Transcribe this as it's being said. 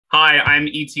Hi, I'm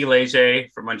E.T. Leger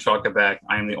from Montreal, Quebec.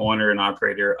 I'm the owner and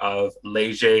operator of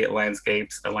Leger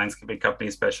Landscapes, a landscaping company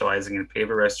specializing in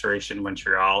paver restoration in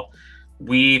Montreal.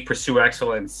 We pursue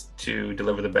excellence to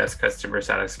deliver the best customer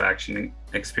satisfaction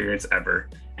experience ever,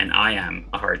 and I am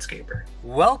a hardscaper.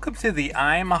 Welcome to the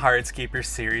I'm a Hardscaper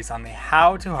series on the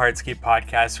How to Hardscape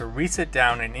podcast, where we sit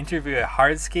down and interview a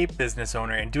hardscape business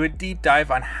owner and do a deep dive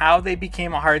on how they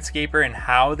became a hardscaper and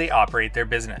how they operate their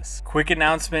business. Quick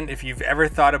announcement: if you've ever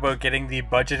thought about getting the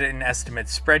budget and estimate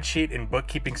spreadsheet and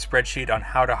bookkeeping spreadsheet on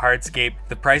how to hardscape,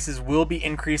 the prices will be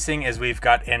increasing as we've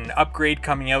got an upgrade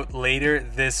coming out later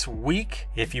this week.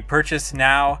 If you purchase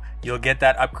now, you'll get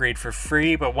that upgrade for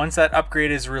free, but once that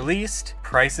upgrade is released,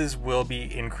 prices will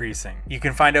be increasing. You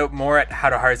can find out more at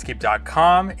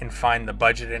howtohardscape.com and find the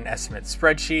budget and estimate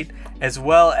spreadsheet, as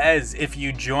well as if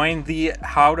you join the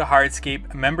How to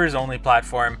Hardscape members only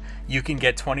platform, you can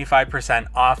get 25%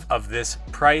 off of this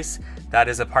price. That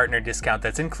is a partner discount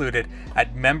that's included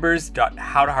at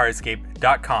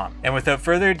members.howtohardscape.com. And without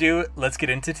further ado, let's get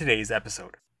into today's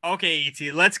episode. Okay,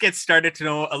 E.T., let's get started to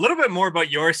know a little bit more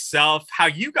about yourself, how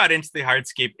you got into the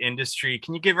hardscape industry.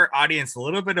 Can you give our audience a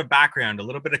little bit of background, a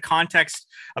little bit of context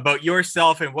about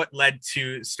yourself and what led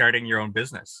to starting your own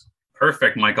business?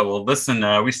 Perfect, Michael. Well, listen,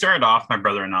 we started off, my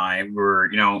brother and I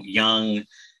were, young,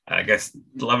 I guess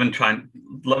 12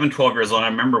 years old. I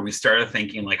remember we started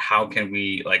thinking, like, how can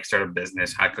we start a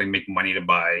business? How can we make money to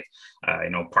buy,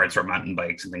 parts for mountain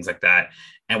bikes and things like that?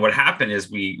 And what happened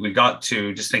is we got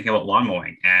to just thinking about lawn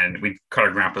mowing, and we cut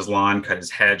our grandpa's lawn, cut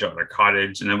his hedge out of our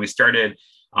cottage. And then we started,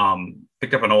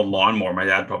 picked up an old lawnmower. My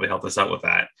dad probably helped us out with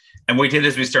that. And what we did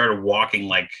is we started walking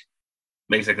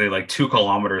basically 2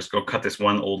 kilometers, go cut this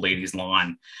one old lady's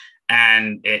lawn.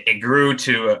 And it grew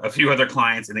to a few other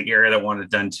clients in the area that wanted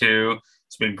it done too.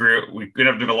 So we ended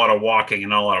up doing a lot of walking and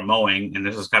not a lot of mowing. And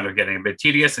this was kind of getting a bit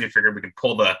tedious. And we figured we could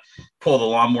pull the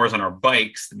lawnmowers on our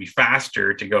bikes to be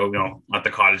faster to go, at the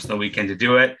cottage on the weekend to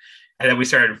do it. And then we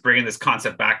started bringing this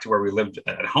concept back to where we lived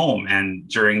at home. And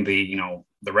during the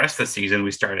rest of the season,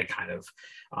 we started kind of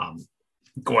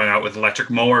going out with electric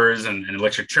mowers and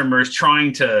electric trimmers,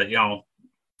 trying to,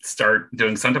 start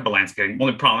doing some type of landscaping.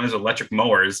 Only problem is with electric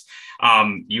mowers,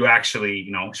 you actually,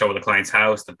 show up at the client's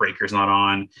house, the breaker's not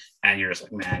on, and you're just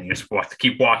like, man, you just have to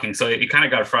keep walking. So it kind of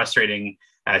got frustrating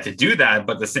to do that,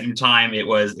 but at the same time, it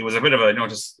was a bit of a,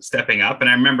 just stepping up.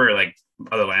 And I remember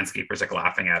other landscapers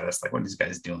laughing at us, what are these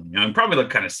guys doing? And probably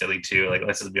look kind of silly too.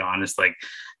 Let's just be honest,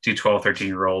 2 12,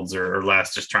 13-year-olds or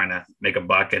less just trying to make a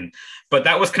buck. But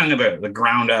that was kind of the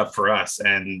ground up for us.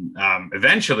 And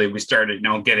eventually we started,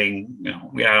 getting,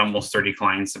 we had almost 30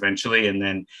 clients eventually. And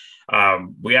then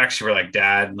we actually were like,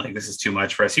 Dad, this is too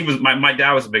much for us. He was, my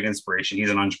dad was a big inspiration.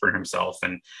 He's an entrepreneur himself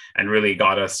and really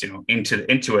got us,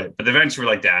 into it. But eventually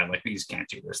we're like, Dad, we just can't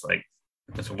do this.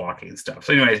 Just walking and stuff.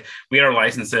 So anyways, we had our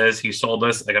licenses. He sold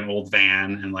us an old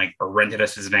van and or rented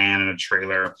us his van and a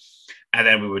trailer. And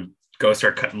then we would go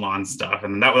start cutting lawn stuff.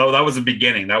 And that was the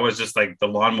beginning. That was just the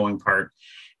lawn mowing part.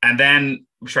 And then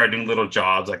we started doing little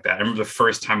jobs like that. I remember the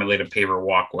first time I laid a paver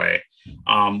walkway.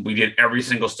 We did every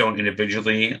single stone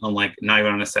individually on not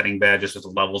even on a setting bed, just with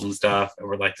the levels and stuff. And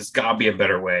we're like, there's gotta be a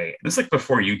better way. And it's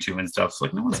before YouTube and stuff. So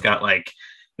no one's got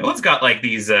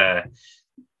these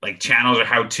channels or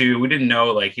how to. We didn't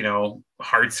know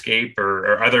hardscape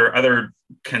or other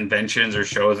conventions or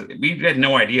shows. We had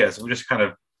no idea. So we just kind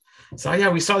of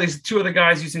we saw these 2 other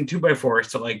guys using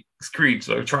 2x4s to screed.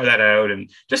 So we try that out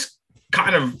and just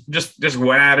kind of just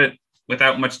went at it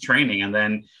without much training. And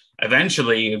then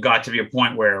eventually it got to be a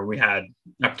point where we had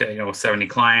up to 70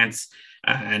 clients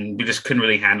and we just couldn't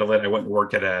really handle it. I went and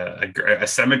worked at a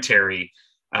cemetery.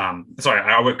 I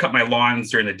would cut my lawns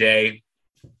during the day.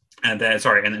 And then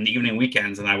the evening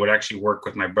weekends, and I would actually work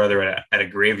with my brother at a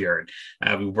graveyard.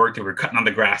 We were cutting on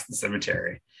the grass in the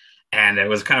cemetery. And it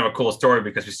was kind of a cool story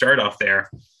because we started off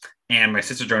there and my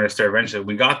sister joined us there eventually.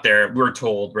 We got there, we were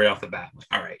told right off the bat,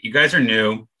 all right, you guys are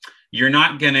new.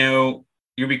 You'll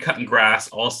be cutting grass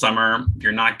all summer.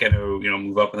 You're not going to,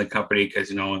 move up in the company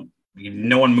because, no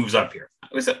one moves up here.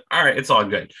 We said, all right, it's all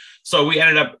good. So we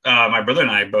ended up, my brother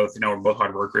and I both, we're both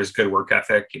hard workers, good work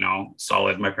ethic,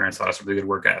 solid. My parents taught us a really good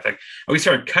work ethic. And we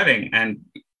started cutting and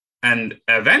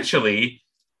eventually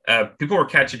people were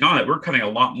catching on that we're cutting a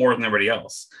lot more than everybody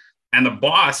else. And the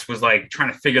boss was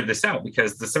trying to figure this out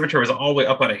because the cemetery was all the way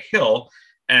up on a hill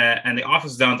and the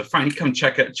office was down at the front. He'd come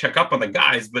check up on the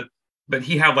guys, but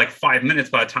he had 5 minutes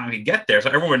by the time he'd get there. So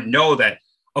everyone would know that,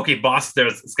 okay, boss,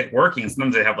 let's get working. And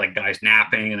sometimes they have guys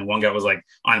napping. And then one guy was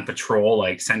on patrol,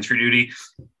 sentry duty.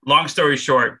 Long story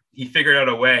short, he figured out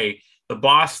a way. The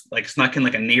boss snuck in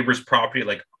a neighbor's property,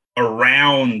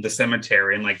 around the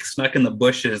cemetery and like snuck in the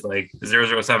bushes, like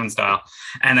 007 style,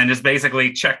 and then just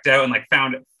basically checked out and like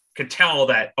found it. Could tell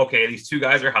that, okay, these two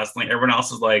guys are hustling. Everyone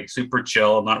else is like super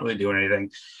chill, not really doing anything.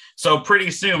 So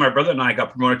pretty soon, my brother and I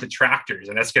got promoted to tractors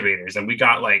and excavators, and we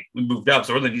moved up.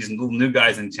 So we're these little new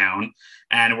guys in town,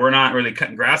 and we're not really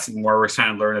cutting grass anymore. We're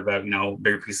trying to learn about,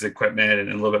 bigger pieces of equipment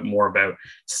and a little bit more about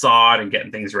sod and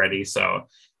getting things ready. So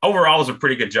overall, it was a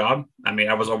pretty good job. I mean,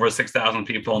 I was over 6,000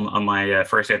 people on my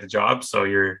first day at the job. So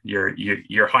you're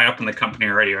high up in the company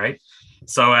already, right?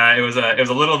 So it was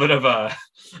a little bit of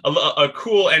a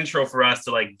cool intro for us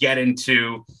to like get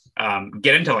into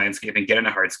landscaping, get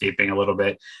into hardscaping a little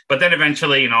bit. But then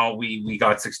eventually, we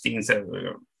got 16,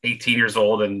 18 years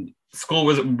old, and school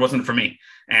wasn't for me.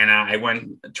 And I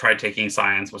tried taking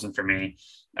science, wasn't for me.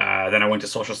 Then I went to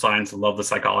social science and loved the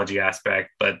psychology aspect,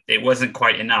 but it wasn't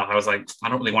quite enough. I was like, I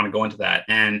don't really want to go into that.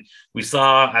 And we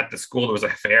saw at the school, there was a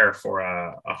fair for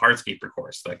a hardscaper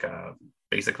course, like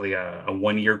basically a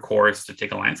 1-year course to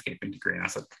take a landscaping degree. And I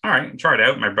said, all right, try it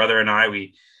out. My brother and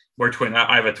we're twin.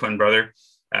 I have a twin brother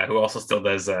who also still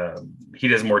does, he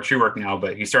does more tree work now,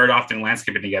 but he started off doing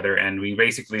landscaping together. And we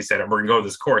basically said, we're going to go to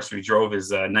this course. We drove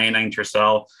his 99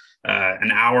 Tercel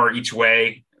an hour each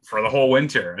way for the whole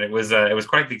winter. It was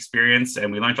quite the experience,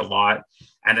 and we learned a lot.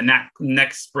 And the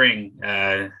next spring,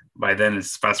 by then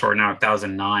it's fast forward now,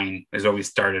 2009 is when we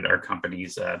started our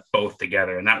companies both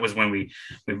together. And that was when we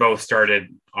both started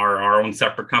our own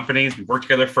separate companies. We worked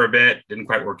together for a bit, didn't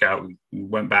quite work out. We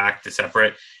went back to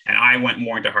separate, and I went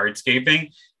more into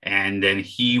hardscaping, and then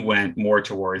he went more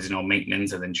towards,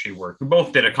 maintenance and then tree work. We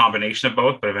both did a combination of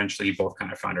both, but eventually we both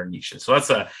kind of found our niches. So that's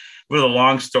a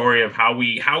long story of how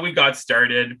we got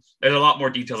started. There's a lot more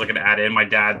details I can add in. My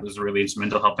dad was really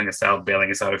instrumental, helping us out,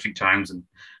 bailing us out a few times, and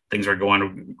things are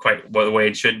going quite the way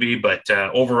it should be. But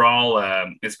overall,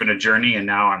 it's been a journey, and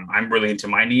now I'm really into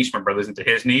my niche. My brother's into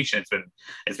his niche, and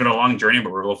it's been a long journey,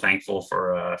 but we're real thankful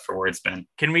for where it's been.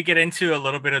 Can we get into a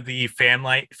little bit of the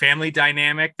family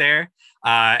dynamic there,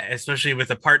 especially with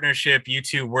the partnership, you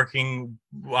two working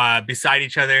beside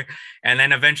each other, and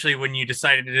then eventually when you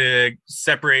decided to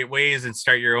separate ways and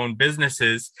start your own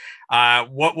businesses,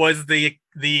 what was the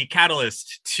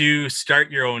catalyst to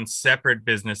start your own separate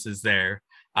businesses there?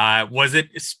 Was it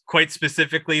quite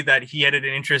specifically that he had an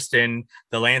interest in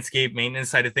the landscape maintenance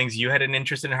side of things, you had an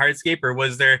interest in hardscape, or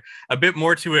was there a bit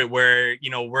more to it where,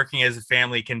 working as a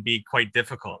family can be quite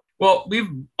difficult? Well, we've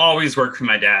always worked for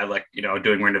my dad, like,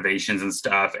 doing renovations and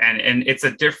stuff. And it's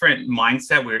a different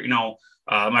mindset where,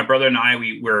 my brother and I,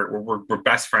 we're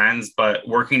best friends, but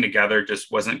working together just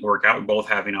wasn't work out. We both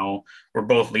have, we're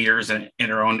both leaders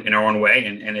in our own way.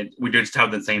 And we just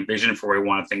have the same vision for where we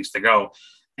wanted things to go.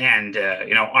 And,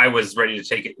 I was ready to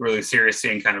take it really seriously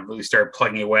and kind of really start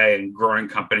plugging away and growing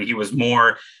company. He was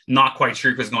more not quite sure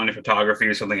if he was going to photography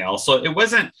or something else. So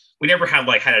we never had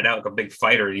it out like a big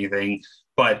fight or anything.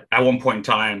 But at one point in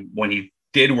time, when he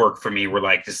did work for me, we're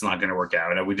like, this is not going to work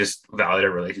out. And we just valued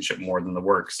our relationship more than the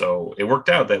work. So it worked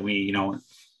out that we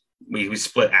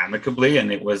split amicably,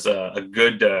 and it was a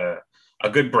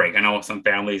good break. I know some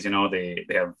families, they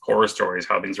have horror stories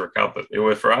how things work out, but it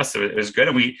was, for us, it was good.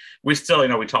 And we still,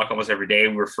 we talk almost every day.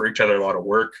 We're for each other a lot of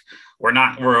work. We're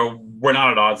not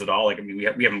at odds at all. Like, I mean,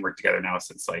 we haven't worked together now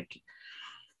since like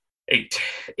eight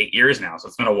years now. So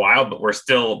it's been a while, but we're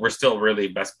still really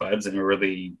best buds, and we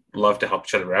really love to help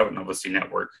each other out and obviously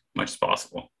network as much as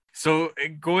possible. So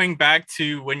going back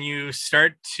to when you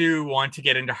start to want to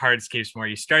get into hardscapes more,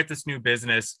 you start this new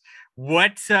business,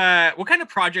 what kind of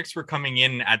projects were coming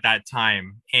in at that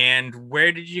time, and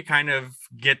where did you kind of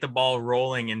get the ball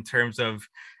rolling in terms of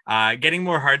getting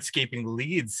more hardscaping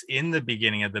leads in the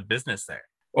beginning of the business there?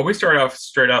 Well, we started off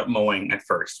straight up mowing at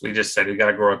first. We just said we got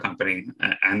to grow a company,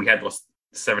 and we had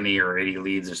 70 or 80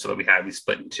 leads or so that we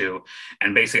split in two.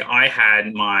 And basically I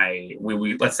had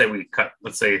let's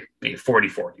say 40.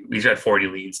 We each had 40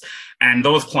 leads. And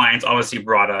those clients obviously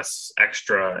brought us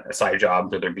extra side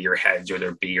jobs, whether it be your hedge or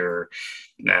there be your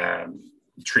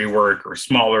tree work or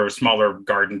smaller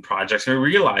garden projects. And we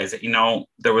realized that,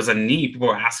 there was a need. People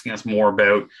were asking us more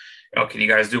about, can you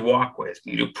guys do walkways?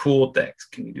 Can you do pool decks?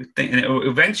 Can you do things? And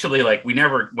eventually, like, we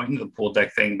never went into the pool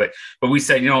deck thing, but we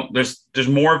said, there's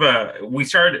more of we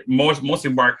started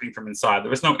mostly marketing from inside. There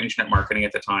was no internet marketing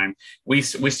at the time.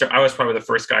 I was probably the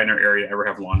first guy in our area to ever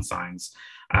have lawn signs,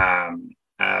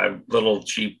 little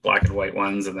cheap black and white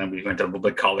ones. And then we went to a little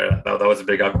bit color. That was a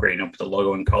big upgrade, put the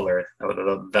logo in color.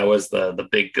 That was the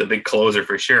big closer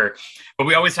for sure. But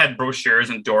we always had brochures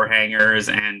and door hangers,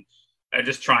 and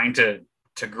just trying to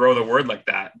grow the word like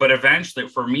that. But eventually,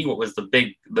 for me, what was the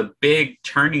big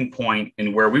turning point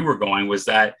in where we were going was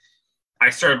that I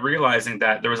started realizing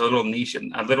that there was a little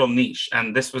niche,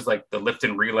 and this was like the lift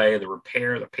and relay, the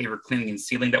repair, the paver cleaning and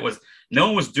sealing. That was no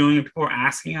one was doing it. People were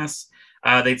asking us.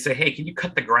 They'd say, "Hey, can you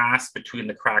cut the grass between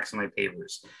the cracks in my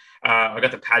pavers?" I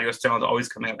got the patio stones always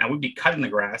coming up, and we'd be cutting the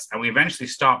grass, and we eventually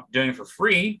stopped doing it for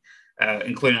free,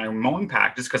 including our mowing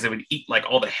pack, just because it would eat like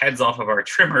all the heads off of our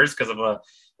trimmers because of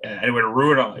and it would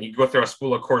ruin all. You go through a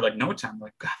spool of cord like no time.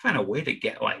 Like, gotta find a way to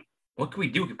get like, what can we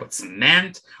do? We could put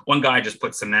cement. One guy just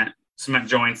put cement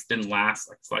joints, didn't last,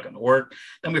 like it's not going to work.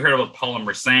 Then we heard about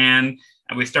polymer sand,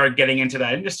 and we started getting into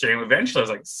that industry. And eventually I was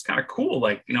like, it's kind of cool.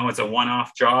 Like, it's a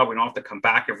one-off job. We don't have to come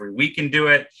back every week and do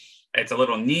it. It's a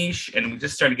little niche. And we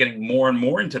just started getting more and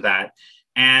more into that.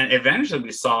 And eventually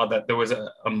we saw that there was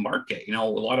a market. A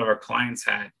lot of our clients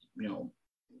had,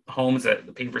 homes that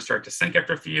the pavers start to sink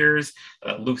after a few years,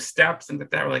 loose steps, and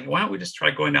that. We're like, why don't we just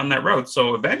try going down that road?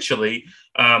 So eventually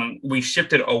we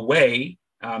shifted away.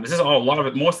 This is all a lot of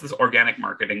it. Most of this organic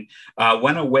marketing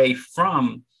went away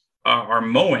from our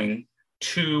mowing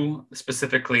to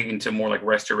specifically into more like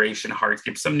restoration,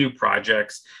 hardscape, some new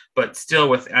projects, but still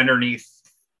with underneath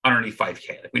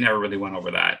 5K. Like we never really went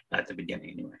over that at the beginning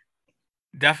anyway.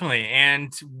 Definitely.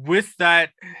 And with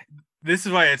that, this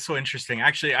is why it's so interesting.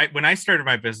 Actually, when I started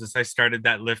my business, I started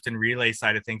that lift and relay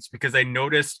side of things because I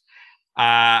noticed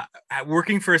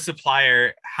working for a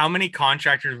supplier, how many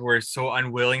contractors were so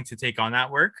unwilling to take on that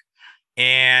work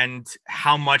and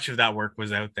how much of that work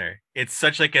was out there. It's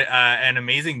such like an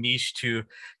amazing niche to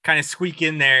kind of squeak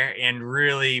in there and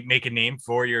really make a name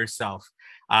for yourself.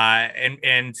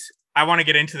 And I want to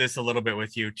get into this a little bit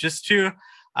with you just to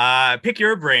pick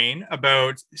your brain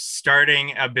about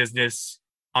starting a business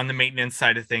on the maintenance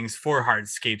side of things for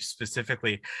hardscapes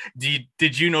specifically.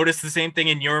 Did you notice the same thing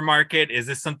in your market? Is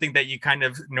this something that you kind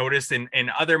of notice in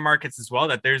other markets as well,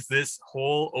 that there's this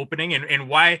hole opening? And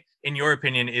why, in your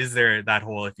opinion, is there that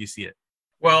hole if you see it?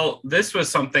 Well, this was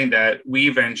something that we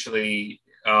eventually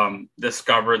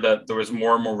discovered that there was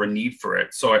more and more of a need for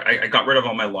it. So I got rid of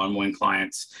all my lawn mowing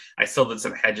clients. I still did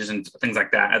some hedges and things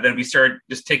like that. And then we started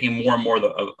just taking more and more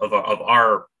of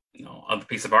our of the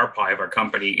piece of our pie of our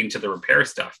company into the repair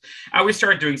stuff. We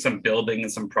started doing some building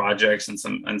and some projects and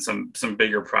some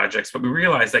bigger projects, but we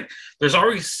realized like there's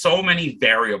already so many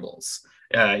variables.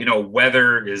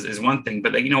 Weather is one thing,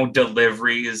 but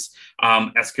deliveries,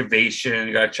 excavation,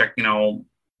 you got to check,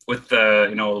 with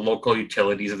the, local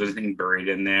utilities, if there's anything buried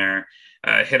in there,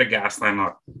 hit a gas line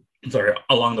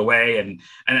along the way. And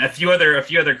a few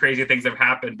other crazy things have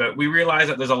happened, but we realized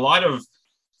that there's a lot of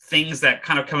things that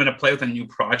kind of come into play with a new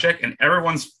project, and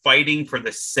everyone's fighting for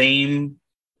the same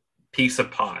piece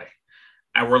of pie.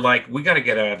 And we're like, we got to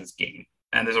get out of this game.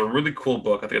 And there's a really cool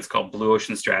book, I think it's called Blue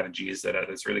Ocean Strategies,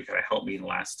 that's really kind of helped me in the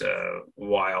last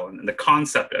while. And the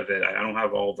concept of it, I don't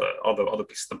have all the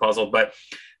pieces of the puzzle, but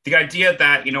the idea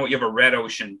that, you have a red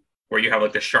ocean where you have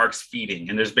like the sharks feeding,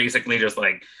 and there's basically just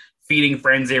like feeding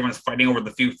frenzy, everyone's fighting over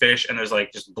the few fish, and there's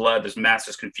like just blood, there's mess,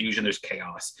 there's confusion, there's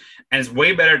chaos. And it's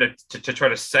way better to try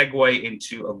to segue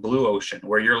into a blue ocean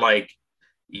where you're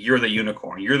the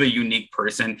unicorn, you're the unique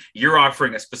person, you're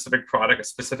offering a specific product, a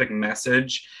specific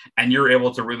message, and you're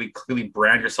able to really clearly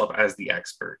brand yourself as the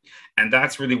expert. And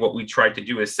that's really what we tried to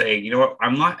do, is say, you know what,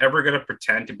 I'm not ever going to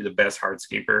pretend to be the best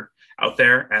hardscaper out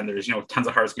there. And there's, tons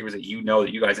of hardscapers that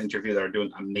that you guys interview that are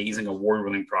doing amazing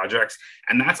award-winning projects.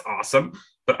 And that's awesome.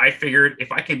 But I figured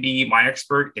if I could be my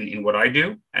expert in what I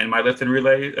do and my lift and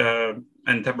relay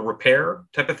and type of repair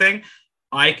type of thing,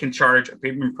 I can charge a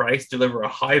premium price, deliver a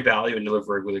high value, and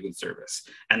deliver a really good service.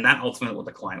 And that ultimately what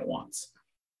the client wants.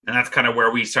 And that's kind of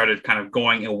where we started kind of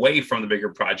going away from the bigger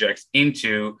projects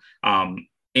into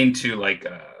like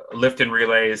lift and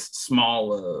relays,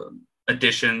 small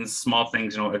additions, small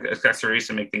things, accessories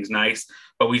to make things nice.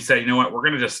 But we said, you know what, we're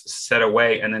going to just set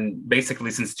away. And then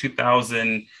basically since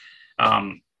 2000,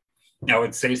 I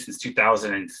would say since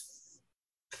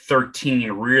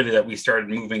 2013, really, that we started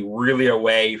moving really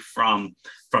away from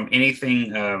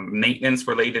anything maintenance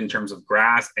related in terms of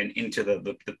grass and into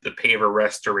the paver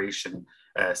restoration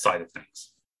side of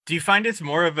things. Do you find it's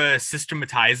more of a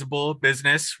systematizable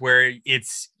business where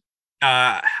it's,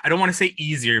 I don't want to say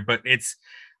easier, but it's,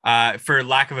 for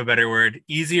lack of a better word,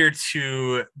 easier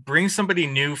to bring somebody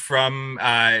new from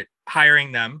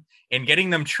hiring them and getting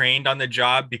them trained on the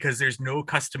job because there's no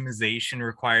customization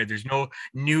required. There's no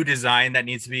new design that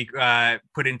needs to be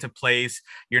put into place.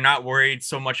 You're not worried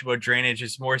so much about drainage.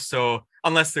 It's more so,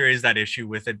 unless there is that issue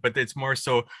with it, but it's more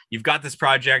so you've got this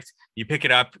project, you pick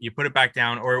it up, you put it back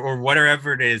down, or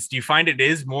whatever it is. Do you find it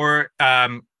is more,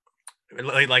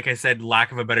 like I said,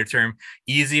 lack of a better term,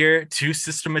 easier to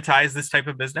systematize this type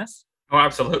of business? Oh,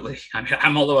 absolutely. I mean,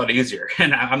 I'm all about easier,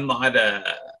 and I'm not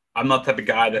I'm not the type of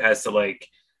guy that has to like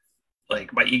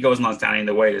my ego is not standing in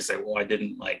the way to say, well,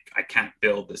 I can't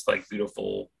build this like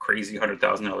beautiful, crazy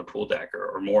 $100,000 pool deck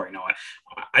or more.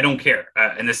 I don't care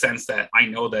in the sense that I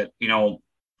know that,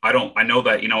 I know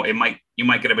that, you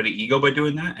might get a bit of ego by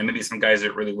doing that. And maybe some guys do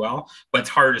it really well, but it's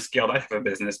hard to scale that type of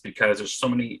business because there's so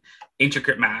many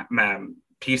intricate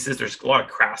pieces. There's a lot of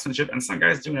craftsmanship and some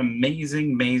guys do an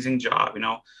amazing job.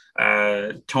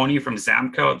 Tony from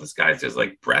Zamco, this guy does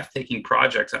like breathtaking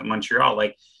projects at Montreal.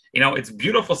 Like, it's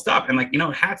beautiful stuff. And like,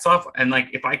 hats off. And like,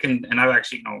 if I can, and I've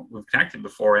actually, we've connected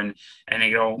before and,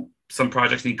 some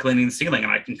projects need cleaning the ceiling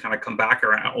and I can kind of come back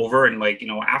over and like,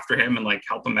 after him and like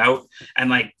help him out. And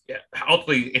like,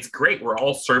 ultimately it's great. We're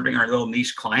all serving our little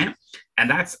niche client and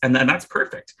that's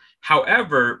perfect.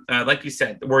 However, like you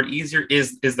said, the word easier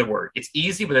is the word. It's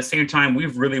easy, but at the same time,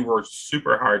 we've really worked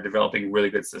super hard developing really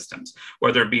good systems,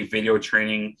 whether it be video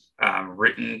training,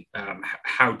 written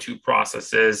how-to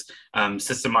processes,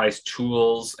 systemized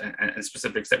tools and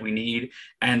specifics that we need.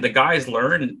 And the guys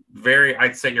learn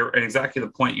I'd say you're at exactly the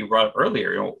point you brought up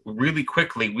earlier, really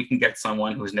quickly, we can get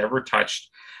someone who's never touched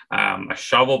a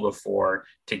shovel before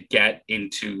to get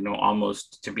into,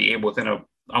 almost to be able within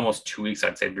almost 2 weeks,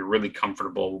 I'd say, be really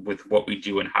comfortable with what we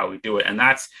do and how we do it. And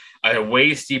that's a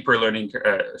way steeper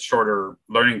shorter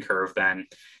learning curve than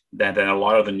a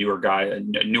lot of the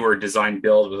newer design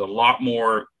builds with a lot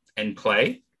more in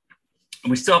play. And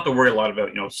we still have to worry a lot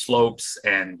about, slopes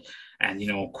and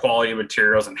quality of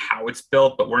materials and how it's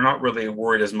built, but we're not really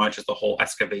worried as much as the whole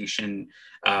excavation,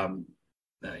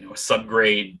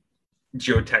 subgrade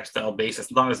geotextile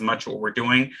basis, not as much what we're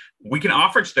doing. We can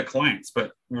offer it to the clients,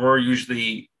 but we're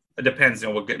usually, it depends,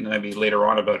 we'll get into maybe later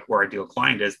on about who our ideal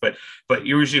client is, but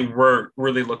usually we're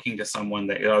really looking to someone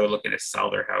that either looking to sell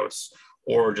their house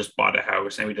or just bought a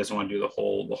house and maybe doesn't want to do the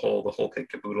whole kit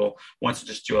caboodle, wants to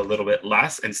just do a little bit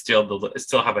less and still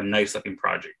have a nice looking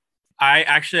project.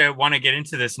 I want to get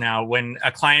into this now. When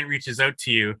a client reaches out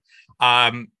to you,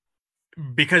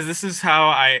 because this is how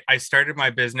I started my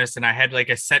business, and I had like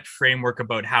a set framework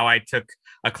about how I took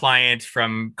a client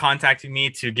from contacting me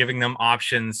to giving them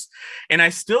options. And I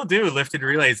still do lifted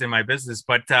relays in my business,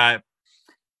 but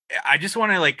I just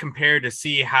want to like compare to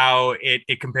see how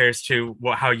it compares to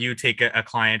how you take a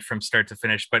client from start to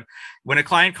finish. But when a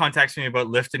client contacts me about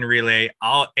lift and relay,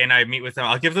 I meet with them,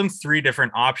 I'll give them three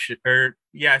different options.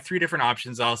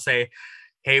 I'll say,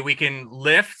 hey, we can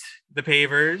lift the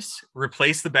pavers,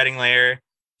 replace the bedding layer,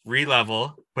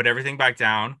 re-level, put everything back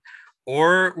down.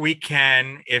 Or we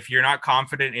can, if you're not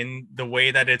confident in the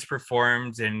way that it's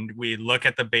performed and we look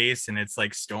at the base and it's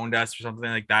like stone dust or something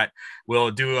like that,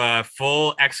 we'll do a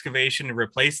full excavation and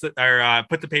put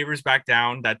the pavers back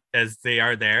down that as they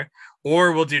are there.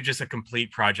 Or we'll do just a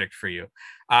complete project for you.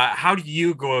 How do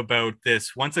you go about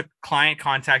this? Once a client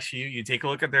contacts you, you take a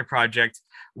look at their project.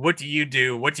 What do you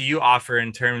do? What do you offer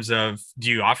in terms of,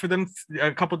 do you offer them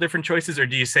a couple different choices, or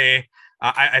do you say,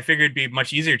 I figured it'd be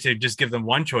much easier to just give them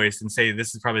one choice and say,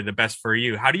 this is probably the best for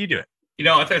you? How do you do it?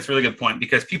 I think it's a really good point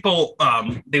because people,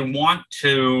 they want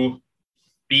to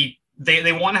be,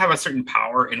 they want to have a certain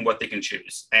power in what they can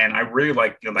choose. And I really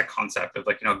like, that concept of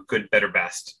like, good, better,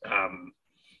 best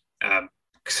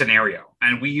scenario.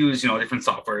 And we use, different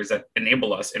softwares that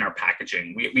enable us in our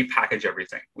packaging. We package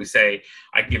everything. We say,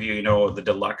 I give you, the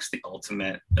deluxe, the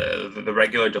ultimate, the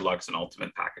regular, deluxe, and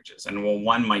ultimate packages. And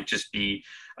one might just be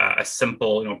a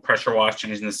simple, pressure wash,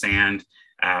 changing the sand,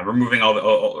 removing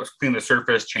clean the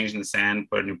surface, changing the sand,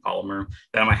 put a new polymer.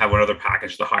 Then I might have another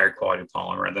package, the higher quality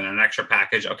polymer, and then an extra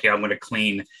package. Okay, I'm going to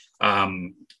clean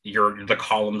the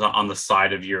columns on the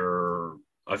side of your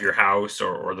house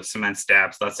or the cement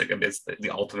steps. That's it's the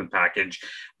ultimate package.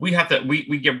 We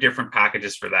give different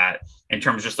packages for that in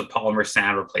terms of just the polymer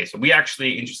sand replacement. We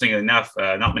actually, interestingly enough,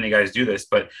 not many guys do this,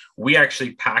 but we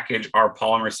actually package our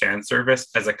polymer sand service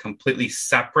as a completely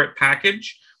separate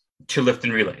package to lift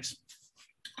and relays.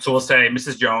 So we'll say,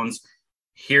 Mrs. Jones,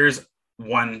 here's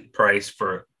one price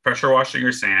for pressure washing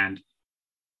your sand,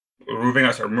 removing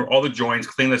all the joints,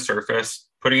 cleaning the surface,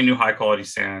 putting in new high quality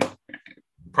sand,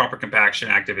 proper compaction,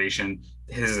 activation.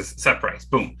 His is set price.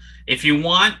 Boom. If you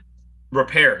want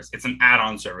repairs, it's an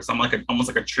add-on service. I'm almost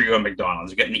like a trio at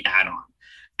McDonald's. You're getting the add-on.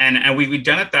 And we've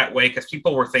done it that way because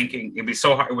people were thinking it'd be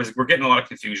so hard. We're getting a lot of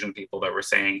confusion. People that were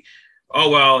saying, oh,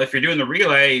 well, if you're doing the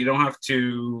relay, you don't have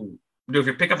to if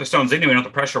you pick up the stones anyway, you don't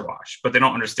have to pressure wash. But they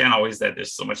don't understand always that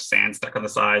there's so much sand stuck on the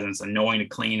sides and it's annoying to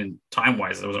clean, and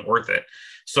time-wise, it wasn't worth it.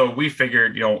 So we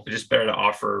figured, it's just better to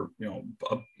offer,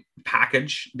 a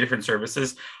package, different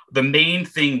services. The main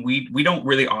thing, we don't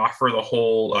really offer the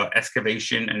whole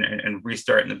excavation and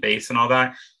restart in the base and all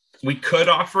that. We could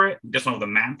offer it, just don't have the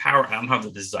manpower. I don't have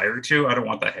the desire to. I don't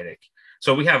want that headache.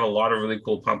 So we have a lot of really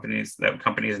cool companies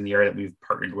in the area that we've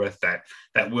partnered with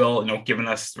that will, given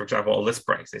us, for example, a list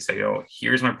price. They say,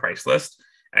 here's my price list,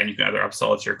 and you can either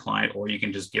upsell it to your client, or you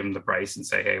can just give them the price and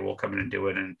say, hey, we'll come in and do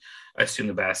it and assume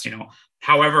the best.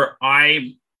 However,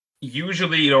 I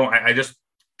usually, I just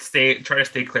try to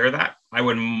stay clear of that.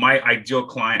 My ideal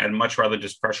client, I'd much rather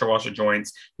just pressure wash the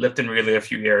joints, lift and relay a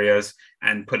few areas,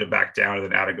 and put it back down, and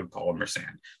then add a good polymer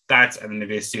sand. And then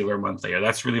maybe a sealer monthly.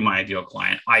 That's really my ideal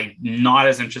client. I'm not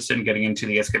as interested in getting into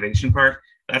the excavation part.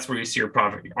 That's where you see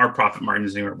our profit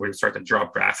margins where start to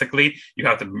drop drastically. You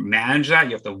have to manage that.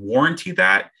 You have to warranty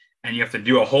that, and you have to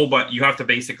do a whole bunch. You have to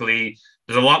basically,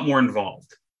 there's a lot more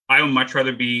involved. I would much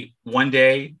rather be one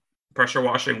day pressure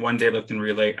washing, one day lift and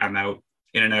relay. I'm out,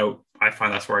 in and out. I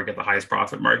find that's where I get the highest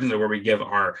profit margins, and where we give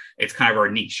it's kind of our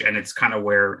niche, and it's kind of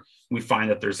where we find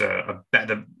that there's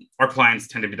our clients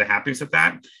tend to be the happiest with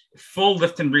that. Full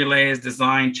lift and relays,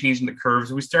 design, changing the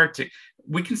curves.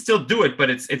 We can still do it, but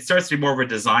it starts to be more of a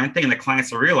design thing, and the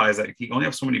clients will realize that you only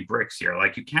have so many bricks here.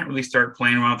 Like, you can't really start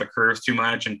playing around with the curves too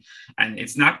much, and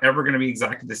it's not ever going to be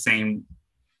exactly the same.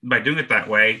 By doing it that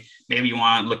way, maybe you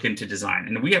want to look into design.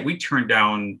 And we turned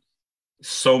down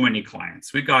so many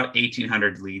clients. We got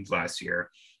 1,800 leads last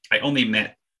year.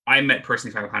 I met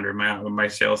personally 500. My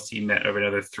sales team met over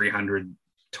another 300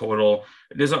 total.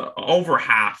 There's over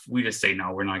half. We just say,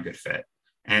 no, we're not a good fit.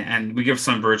 And we give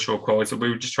some virtual quotes. So we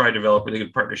would just try to develop really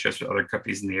good partnerships with other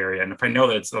companies in the area. And if I know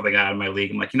that it's something out of my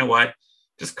league, I'm like, you know what?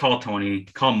 Just call Tony,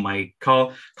 call Mike,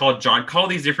 call John, call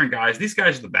these different guys. These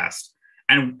guys are the best.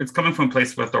 And it's coming from a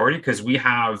place of authority, because we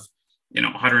have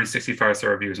 165-star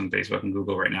reviews on Facebook and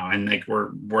Google right now. And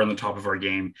we're on the top of our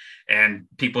game, and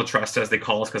people trust us. They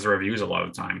call us because of reviews a lot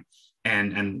of the time.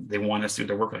 And they want us to do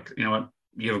their work. Like, you know what?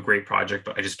 You have a great project,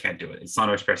 but I just can't do it. It's not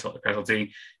our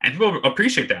specialty. And people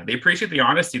appreciate that. They appreciate the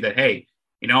honesty that, hey,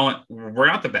 we're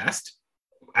not the best.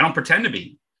 I don't pretend to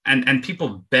be. And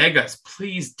people beg us,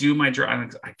 please do my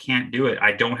job. I can't do it.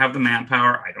 I don't have the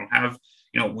manpower. I don't have,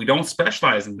 we don't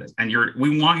specialize in this. And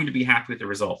we want you to be happy with the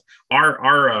result.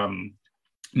 Our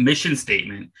mission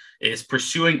statement is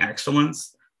pursuing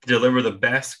excellence to deliver the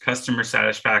best customer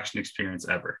satisfaction experience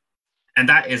ever. And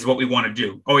that is what we want to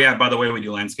do. Oh yeah, by the way, we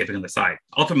do landscaping on the side.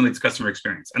 Ultimately, it's customer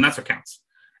experience, and that's what counts.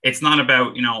 It's not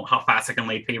about, how fast I can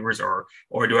lay pavers,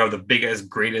 or do I have the biggest,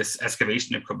 greatest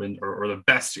excavation equipment, or the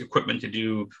best equipment to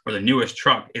do, or the newest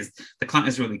truck. Is the client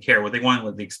doesn't really care. What they want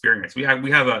with the experience. We have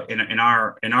in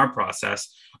our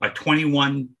process a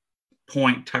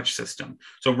 21-point touch system.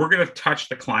 So we're going to touch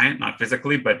the client, not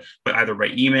physically, but either by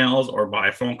emails or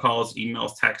by phone calls,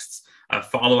 emails, texts,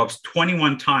 follow-ups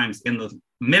 21 times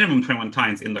minimum 21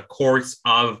 times in the course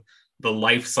of the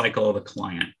life cycle of the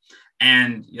client.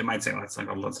 And you might say, that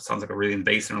sounds like a really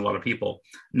invasive in a lot of people.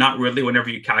 Not really. Whenever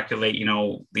you calculate,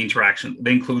 the interaction, that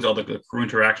includes all the crew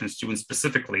interactions too, and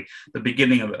specifically the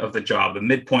beginning of the job, the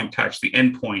midpoint touch, the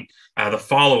end point, the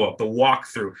follow-up, the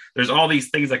walkthrough. There's all these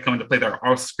things that come into play that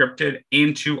are scripted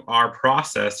into our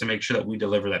process to make sure that we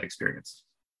deliver that experience.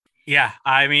 Yeah,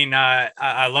 I mean,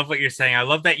 I love what you're saying. I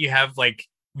love that you have the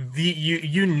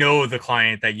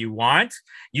client that you want,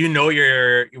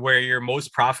 where you're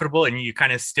most profitable, and you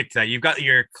kind of stick to that. You've got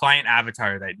your client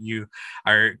avatar that you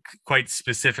are quite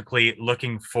specifically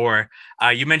looking for.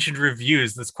 You mentioned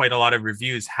reviews. There's quite a lot of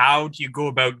reviews. How do you go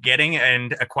about getting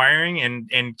and acquiring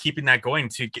and keeping that going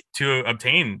to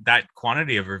obtain that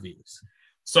quantity of reviews?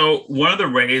 So one of the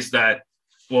ways that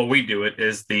we do it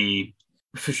is a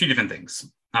few different things.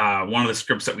 One of the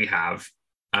scripts that we have,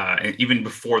 and even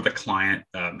before the client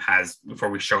before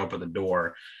we show up at the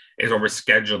door, is what we're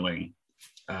scheduling,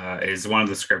 is one of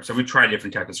the scripts. So we try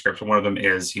different types of scripts. One of them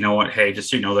is, hey, just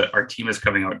so you know that our team is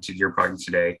coming out to your project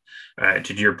today,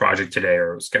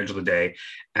 or schedule the day,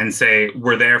 and say,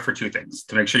 we're there for two things: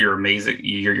 to make sure you're amazing,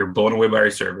 you're blown away by our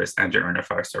service, and to earn a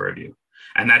 5-star review.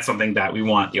 And that's something that we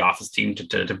want the office team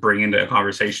to bring into a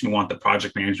conversation. We want the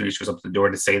project manager who shows up at the door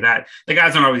to say that. The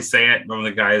guys don't always say it.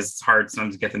 Normally the guys, it's hard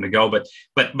sometimes to get them to go, but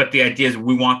the idea is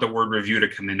we want the word review to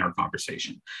come in our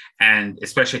conversation. And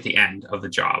especially at the end of the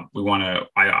job,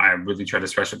 I really try to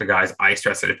stress with the guys. I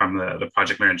stress it if I'm the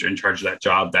project manager in charge of that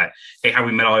job, that, hey, have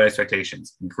we met all our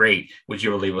expectations? Great. Would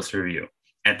you leave us a review?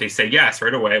 And if they say yes,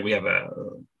 right away, we have a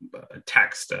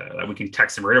text that we can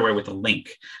text them right away with a link,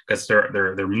 because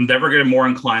they're never getting more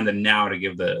inclined than now to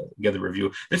give the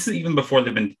review. This is even before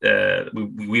they've been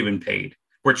we've been paid.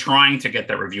 We're trying to get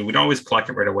that review. We don't always collect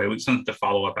it right away. We just have to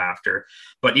follow up after.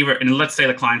 But and let's say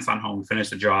the client's on home,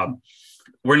 finish the job.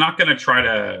 We're not going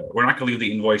to leave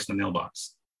the invoice in the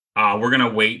mailbox. We're going to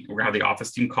wait. We're going to have the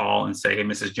office team call and say, hey,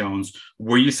 Mrs. Jones,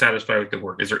 were you satisfied with the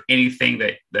work? Is there anything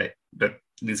that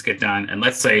needs to get done? And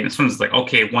let's say this one's like,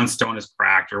 okay, one stone is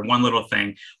cracked or one little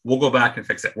thing. We'll go back and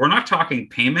fix it. We're not talking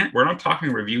payment. We're not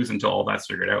talking reviews until all that's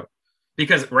figured out.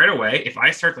 Because right away, if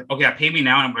I start like, okay, pay me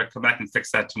now and I'm going to come back and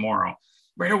fix that tomorrow.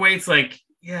 Right away, it's like,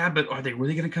 yeah, but are they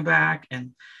really going to come back?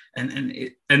 And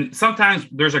sometimes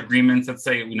there's agreements that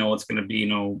say, it's going to be,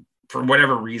 for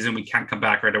whatever reason, we can't come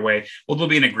back right away. Well, there'll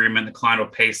be an agreement. The client will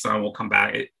pay some, we'll come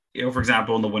back. For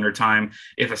example, in the wintertime,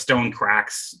 if a stone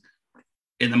cracks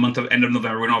in the end of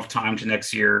November, we don't have time to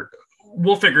next year,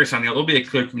 we'll figure something out. There'll be a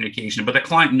clear communication, but the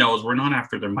client knows we're not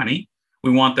after their money.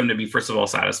 We want them to be, first of all,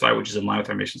 satisfied, which is in line with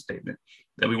our mission statement,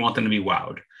 that we want them to be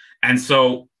wowed. And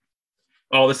so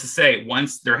all this to say,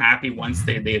 once they're happy, once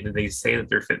they say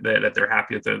that they're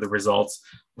happy with the results,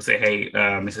 we'll say, hey,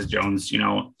 Mrs. Jones,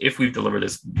 if we've delivered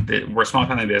this, we're a small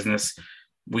family business.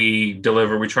 We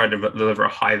try to deliver a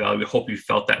high value. We hope you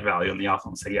felt that value. And the office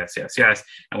will say, yes, yes, yes.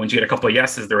 And once you get a couple of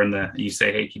yeses, you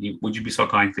say, hey, would you be so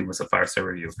kind to leave us a 5-star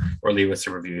review or leave us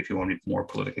a review if you want to be more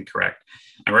politically correct?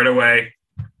 And right away,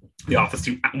 the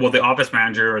office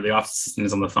manager or the office assistant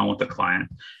is on the phone with the client.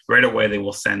 Right away, they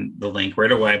will send the link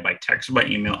right away by text or by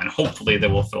email, and hopefully they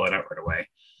will fill it out right away.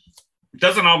 It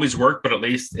doesn't always work, but at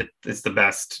least it's the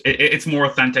best. It's more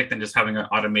authentic than just having an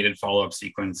automated follow-up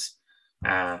sequence,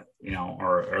 or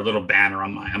a little banner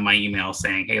on my email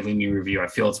saying, hey, leave me a review. I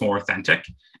feel it's more authentic.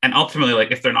 And ultimately,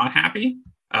 like if they're not happy,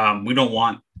 we don't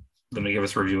want them to give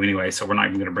us a review anyway, so we're not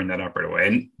even going to bring that up right away.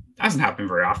 And it doesn't happen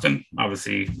very often.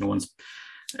 Obviously,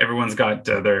 everyone's got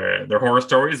their horror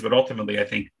stories, but ultimately, I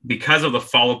think because of the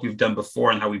follow-up we've done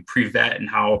before and how we pre-vet and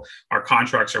how our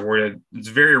contracts are worded, it's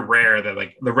very rare that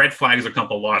like the red flags will come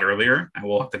up a lot earlier, and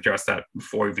we'll have to address that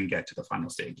before we even get to the final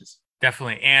stages.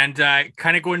 Definitely. And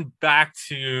kind of going back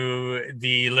to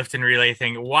the lift and relay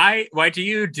thing, why do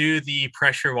you do the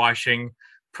pressure washing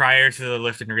prior to the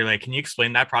lift and relay? Can you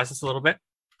explain that process a little bit?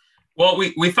 Well,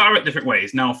 we thought of it different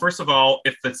ways. Now, first of all,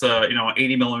 if it's a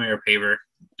 80 millimeter paver,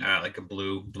 like a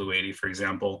blue 80, for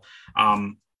example,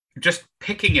 just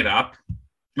picking it up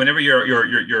whenever you're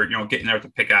getting out with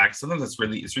the pickaxe, sometimes it's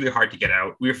really hard to get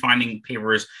out. We were finding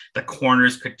pavers, the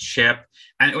corners could chip,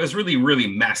 and it was really, really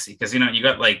messy because you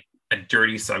got like a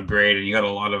dirty subgrade and you got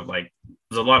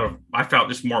there's a lot of, I felt,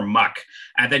 just more muck.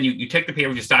 And then you take the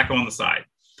pavers, you stack them on the side.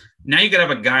 Now you gotta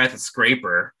have a guy with a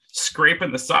scraper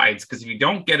scraping the sides, because if you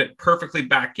don't get it perfectly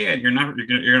back in, you're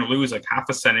gonna lose like half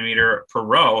a centimeter per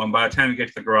row, and by the time you get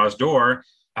to the garage door,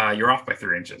 you're off by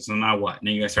 3 inches. And now what?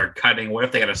 Now you guys start cutting. What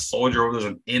if they got a soldier over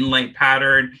there's an inlay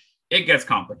pattern? It gets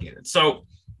complicated. So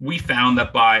we found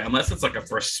that unless it's like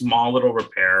for a small little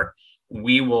repair,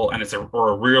 we will, and it's a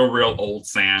real old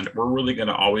sand, we're really going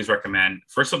to always recommend,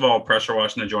 first of all, pressure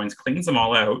washing the joints, cleans them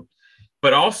all out.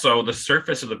 But also the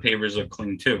surface of the pavers look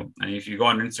clean too. And if you go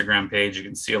on our Instagram page, you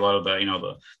can see a lot of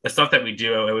the stuff that we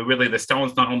do. And the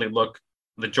stones not only look,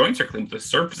 the joints are clean, but the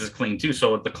surface is clean too.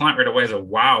 So the client right away has a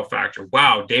wow factor.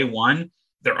 Wow, day one,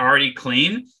 they're already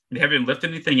clean. They haven't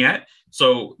lifted anything yet.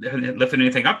 So they haven't lifted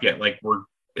anything up yet. Like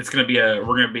it's going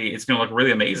to look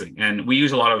really amazing. And we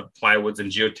use a lot of plywoods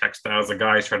and geotextiles. The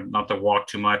guys try not to walk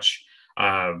too much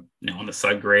on the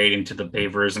subgrade into the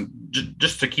pavers, and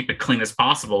just to keep it clean as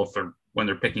possible when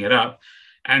they're picking it up.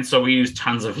 And so we use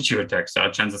tons of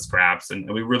geotextile, tons of scraps,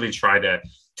 and we really try to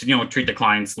treat the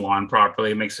client's lawn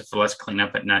properly. It makes it for less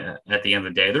cleanup at the end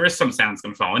of the day. There is some sand that's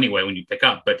going to fall anyway when you pick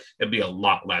up, but it'd be a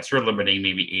lot less. You're limiting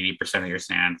maybe 80% of your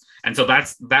sand. And so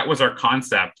that was our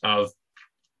concept of,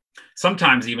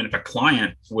 sometimes even if a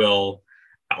client will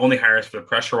only hire us for the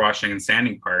pressure washing and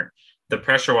sanding part, the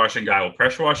pressure washing guy will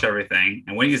pressure wash everything.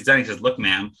 And when he's done, he says, look,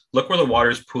 ma'am, look where the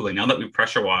water's pooling. Now that we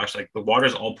pressure wash, like the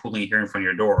water's all pooling here in front of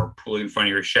your door, or pooling in front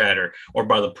of your shed, or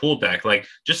by the pool deck. Like,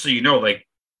 just so you know, like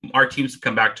our teams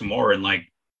come back tomorrow and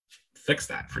like fix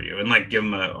that for you. And like give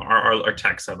them our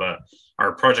techs have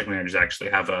our project managers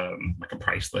actually have a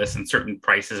price list, and certain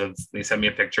prices, they send me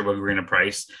a picture, we'll agree on a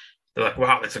price. They're like,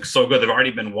 wow, this looks so good. They've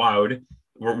already been wowed.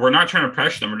 We're not trying to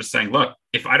pressure them. We're just saying, look,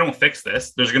 if I don't fix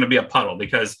this, there's going to be a puddle,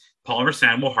 because polymer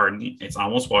sand will harden. It's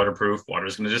almost waterproof. Water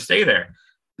is going to just stay there.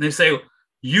 And they say,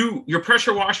 your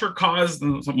pressure washer caused,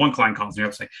 one client calls me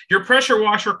up saying, your pressure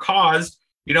washer caused,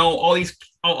 all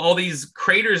these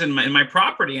craters in my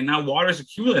property, and now water's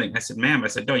accumulating. I said, ma'am,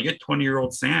 no, you get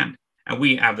 20-year-old sand. And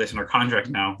we have this in our contract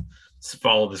now to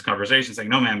follow this conversation, saying,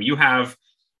 no, ma'am, you have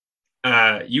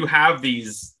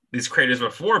these craters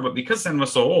before, but because sand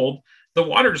was so old, the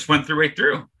water just went right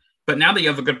through. But now that you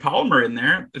have a good polymer in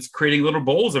there, it's creating little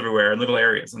bowls everywhere in little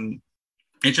areas. And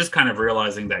it's just kind of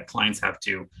realizing that clients have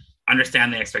to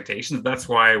understand the expectations. That's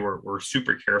why we're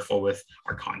super careful with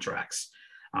our contracts.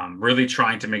 Really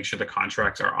trying to make sure the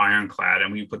contracts are ironclad,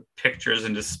 and we put pictures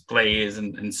and displays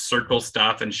and circle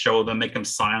stuff and show them, make them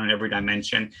sign on every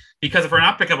dimension. Because if we're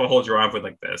not picking up a whole driveway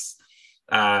like this,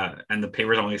 and the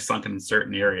paper's only sunken in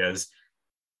certain areas,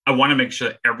 I want to make sure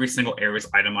that every single area is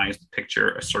itemized, picture,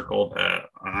 a circle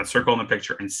in the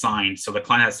picture, and signed. So the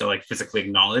client has to like physically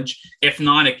acknowledge. If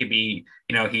not, it could be,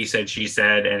 he said, she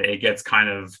said, and it gets kind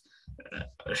of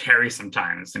hairy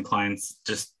sometimes, and clients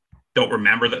just don't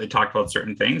remember that they talked about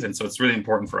certain things. And so it's really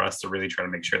important for us to really try to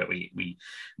make sure that we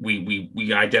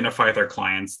identify with our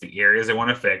clients the areas they want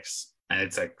to fix, and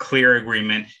it's a clear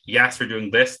agreement. Yes, we're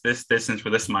doing this distance for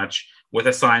this much with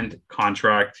a signed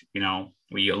contract.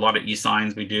 A lot of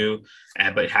e-signs we do,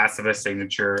 but it has to have a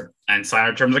signature and sign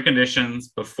our terms and conditions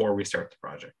before we start the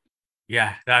project.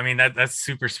 Yeah, I mean, that's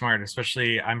super smart,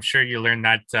 especially I'm sure you learned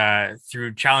that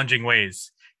through challenging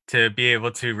ways to be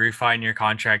able to refine your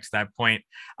contract to that point.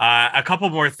 A couple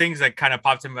more things that kind of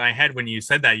popped in my head when you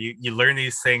said that you learn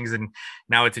these things and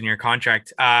now it's in your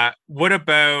contract. What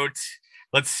about,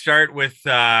 let's start with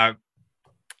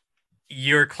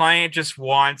your client just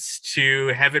wants to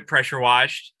have it pressure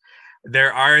washed.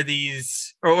 There are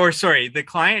these, the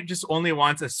client just only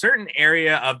wants a certain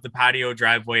area of the patio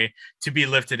driveway to be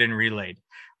lifted and relayed.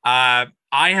 I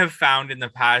have found in the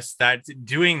past that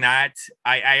doing that,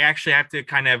 I actually have to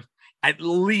kind of at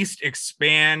least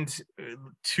expand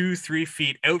 2-3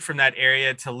 feet out from that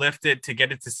area to lift it, to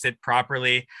get it to sit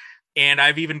properly. And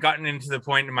I've even gotten into the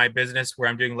point in my business where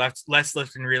I'm doing less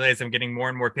lift and relays. I'm getting more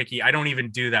and more picky. I don't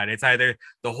even do that. It's either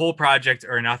the whole project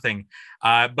or nothing.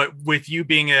 But with you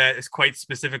being a quite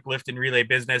specific lift and relay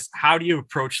business, how do you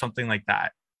approach something like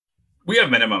that? We have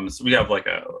minimums. We have like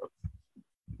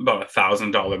about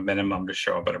 $1,000 minimum to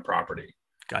show up at a property.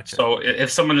 Gotcha. So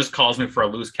if someone just calls me for a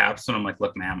loose capstone, I'm like,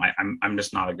 look, ma'am, I'm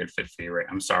just not a good fit for you, right?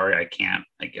 I'm sorry, I can't.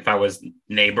 Like, if I was the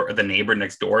neighbor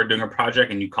next door doing a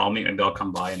project and you call me, maybe I'll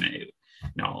come by and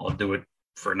I'll do it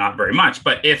for not very much.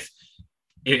 But if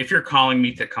you're calling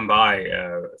me to come by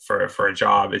for a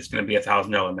job, it's going to be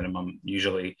 $1,000 minimum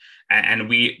usually. And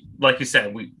we, like you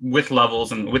said, we with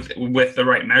levels and with the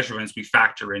right measurements, we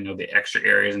factor in the extra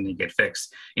areas and they get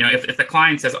fixed. If the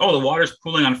client says, "Oh, the water's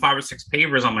pooling on 5 or 6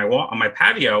 pavers on my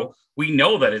patio," we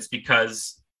know that it's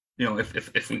because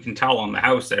if we can tell on the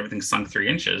house that everything's sunk 3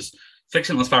 inches,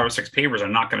 fixing those 5 or 6 pavers are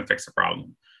not going to fix the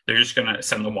problem. They're just going to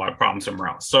send the water problem somewhere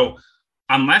else. So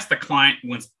unless the client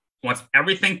wants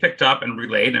everything picked up and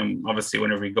relayed, and obviously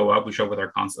whenever we go up, we show up with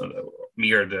our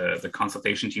me or the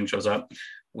consultation team shows up.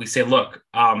 We say, look,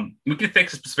 we can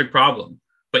fix a specific problem,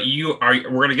 but we're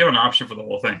going to give an option for the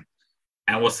whole thing.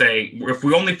 And we'll say, if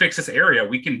we only fix this area,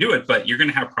 we can do it, but you're going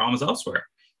to have problems elsewhere.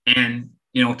 And,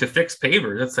 to fix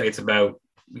pavers, let's say it's about,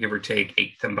 give or take,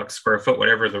 $8-10 square foot,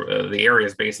 whatever the area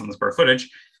is based on the square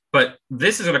footage. But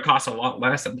this is going to cost a lot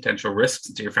less than potential risks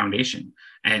to your foundation.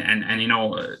 And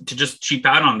to just cheap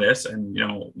out on this, and,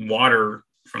 water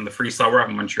from the freeze thaw, we're up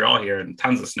in Montreal here and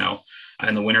tons of snow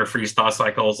in the winter freeze thaw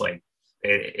cycles, like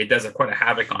it does quite a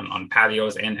havoc on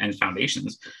patios and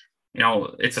foundations.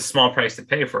 It's a small price to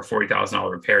pay for a $40,000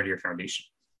 repair to your foundation.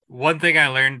 One thing I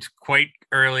learned quite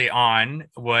early on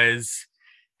was,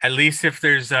 at least if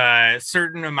there's a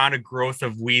certain amount of growth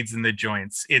of weeds in the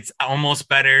joints, it's almost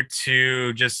better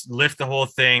to just lift the whole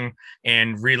thing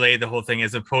and relay the whole thing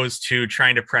as opposed to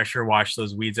trying to pressure wash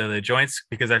those weeds out of the joints.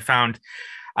 Because I found,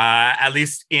 at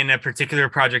least in a particular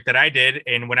project that I did,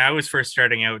 and when I was first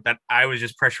starting out, that I was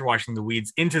just pressure washing the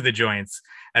weeds into the joints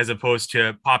as opposed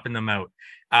to popping them out.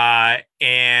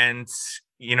 And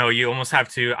you almost have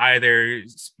to either,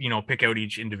 pick out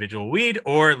each individual weed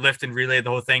or lift and relay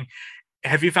the whole thing.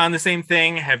 Have you found the same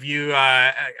thing? Have you,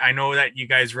 I know that you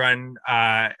guys run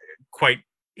quite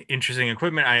interesting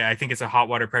equipment. I think it's a hot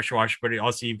water pressure wash, but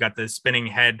also you've got the spinning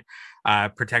head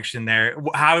protection there.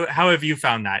 How have you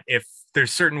found that? If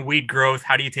there's certain weed growth,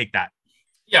 how do you take that?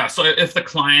 Yeah, so if the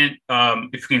client,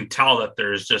 if you can tell that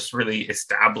there's just really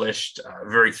established,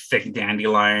 very thick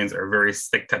dandelions or very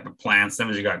thick type of plants,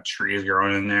 sometimes you got trees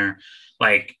growing in there,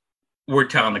 like we're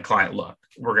telling the client, look,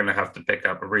 we're going to have to pick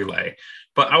up a relay.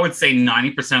 But I would say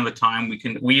 90% of the time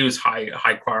we use high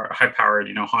powered,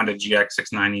 Honda GX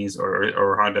 690s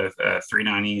or Honda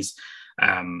 390s,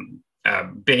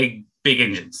 big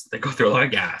engines. They go through a lot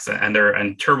of gas,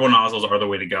 and turbo nozzles are the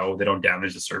way to go. They don't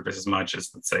damage the surface as much as,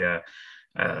 let's say,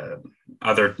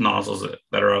 other nozzles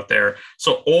that are out there.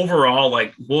 So overall,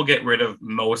 like, we'll get rid of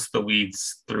most of the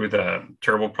weeds through the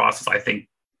turbo process. I think,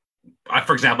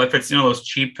 for example, if it's those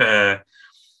cheap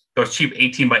those cheap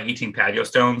 18 by 18 patio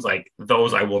stones, like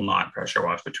those I will not pressure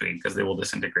wash between because they will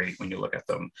disintegrate when you look at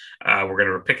them. We're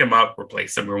going to pick them up,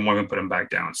 replace them. We're going to put them back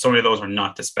down. So many of those are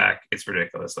not to spec. It's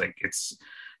ridiculous. Like it's,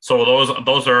 so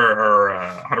those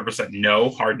are 100% no,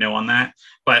 hard no on that.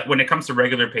 But when it comes to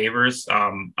regular pavers,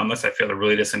 unless I feel they're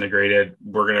really disintegrated,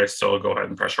 we're going to still go ahead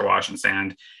and pressure wash and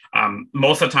sand.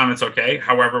 Most of the time it's okay.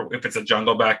 However, if it's a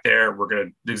jungle back there, we're going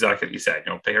to do exactly what you said,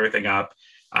 pick everything up,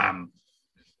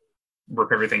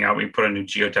 rip everything out. We put a new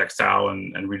geotextile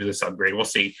and redo this upgrade. We'll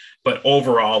see. But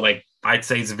overall, like I'd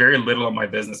say it's very little of my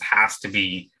business has to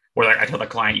be where like I tell the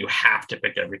client, you have to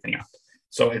pick everything up.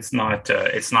 So it's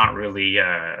not really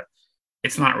an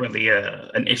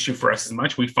issue for us as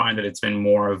much. We find that it's been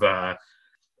more of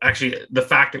actually the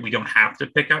fact that we don't have to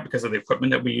pick up because of the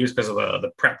equipment that we use, because of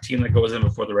the prep team that goes in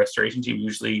before the restoration team.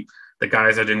 Usually the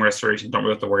guys that are doing restoration don't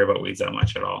really have to worry about weeds that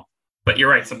much at all. But you're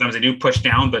right. Sometimes they do push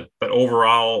down, but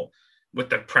overall with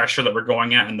the pressure that we're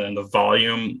going at and then the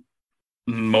volume,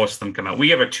 most of them come out. We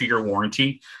have a 2-year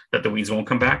warranty that the weeds won't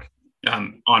come back.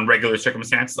 On regular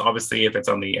circumstances. Obviously, if it's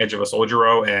on the edge of a soldier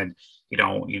row and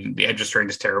the edge restraint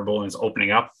is terrible and it's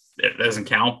opening up, it doesn't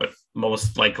count. But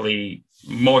most likely,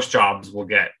 most jobs will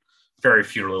get very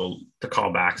few to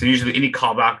callbacks, and usually any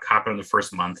callback happen in the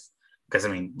first month. Because I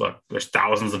mean, look, there's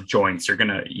thousands of joints.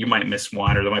 You might miss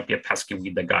one, or there might be a pesky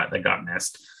weed that got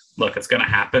missed. Look, it's going to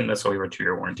happen. That's why we have a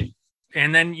 2-year warranty.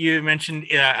 And then you mentioned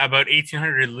about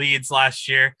 1,800 leads last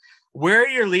year. Where are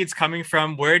your leads coming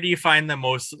from? Where do you find the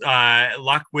most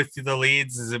luck with the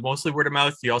leads? Is it mostly word of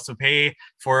mouth? Do you also pay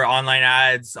for online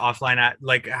ads, offline ads?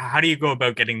 Like, how do you go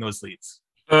about getting those leads?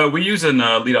 We use a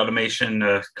lead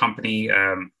automation company,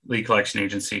 lead collection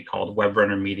agency called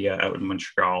WebRunner Media out in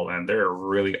Montreal, and they're a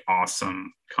really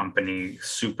awesome company.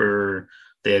 They're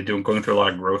going through a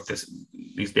lot of growth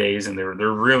these days, and they're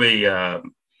really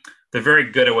they're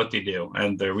very good at what they do.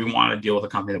 And we want to deal with a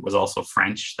company that was also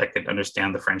French, that could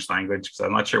understand the French language. Because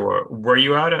I'm not sure where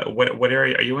you at? What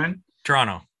area are you in?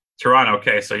 Toronto.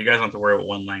 Okay. So you guys don't have to worry about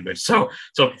one language. So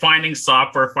finding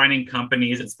software, finding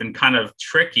companies, it's been kind of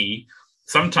tricky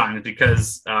sometimes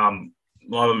because a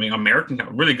lot of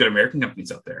them, really good American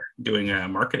companies out there doing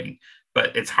marketing.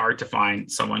 But it's hard to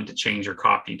find someone to change your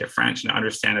copy to French and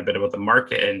understand a bit about the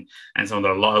market and some of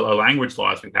the language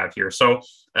laws we have here. So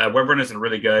WebRunner is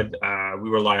really good. We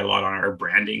rely a lot on our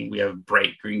branding. We have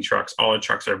bright green trucks. All our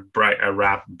trucks are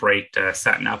wrapped bright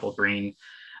satin apple green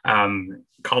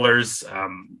colors.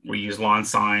 We use lawn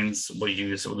signs. We'll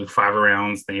do 5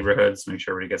 arounds the neighborhoods, make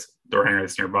sure everybody gets door hanger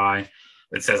that's nearby.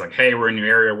 It says like, hey, we're in your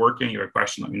area working. You have a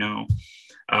question, let me know.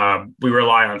 We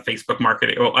rely on Facebook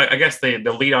marketing. Well, I guess the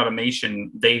lead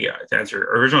automation, to answer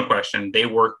your original question, they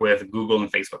work with Google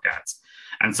and Facebook ads.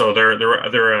 And so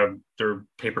they're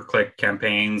pay-per-click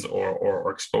campaigns or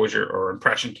exposure or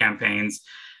impression campaigns.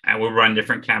 And we'll run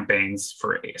different campaigns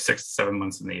for 6 to 7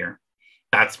 months in the year.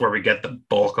 That's where we get the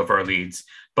bulk of our leads.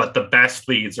 But the best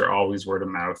leads are always word of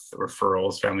mouth,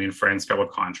 referrals, family and friends, fellow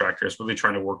contractors, really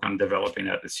trying to work on developing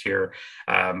that this year,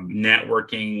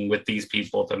 networking with these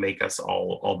people to make us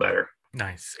all better.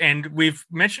 Nice. And we've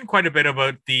mentioned quite a bit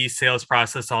about the sales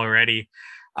process already.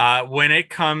 When it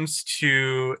comes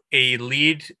to a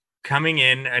lead coming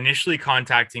in, initially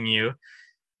contacting you,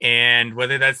 and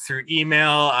whether that's through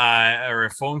email or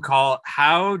a phone call,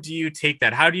 how do you take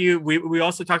that? How do you, we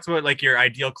also talked about like your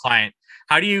ideal client.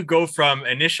 How do you go from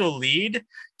initial lead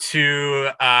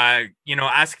to,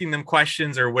 asking them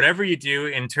questions or whatever you do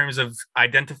in terms of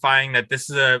identifying that this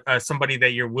is somebody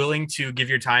that you're willing to give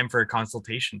your time for a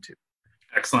consultation to?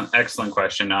 Excellent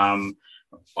question.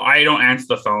 I don't answer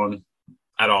the phone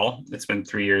at all. It's been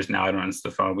 3 years now. I don't answer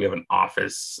the phone. We have an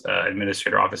office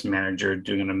administrator, office manager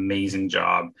doing an amazing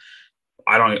job.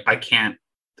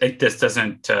 It just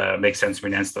doesn't make sense for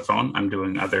me to answer the phone. I'm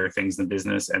doing other things in the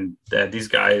business, and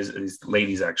these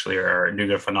ladies actually are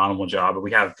doing a phenomenal job. But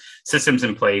we have systems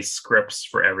in place, scripts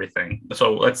for everything.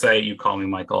 So let's say you call me,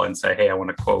 Michael, and say, hey, I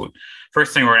want to quote.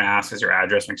 First thing we're going to ask is your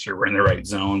address, make sure we're in the right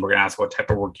zone. We're going to ask what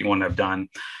type of work you want to have done.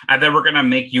 And then we're going to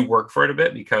make you work for it a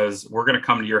bit, because we're going to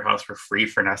come to your house for free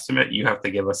for an estimate. You have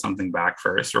to give us something back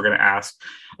first. We're going to ask,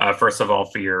 first of all,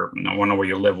 for your, I want to know where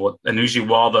you live. And usually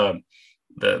while the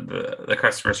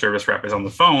customer service rep is on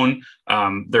the phone,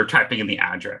 they're typing in the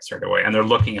address right away, and they're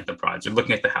looking at the project, they're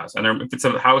looking at the house. And if it's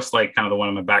a house like kind of the one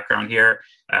in my background here,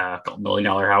 $2 million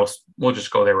house, we'll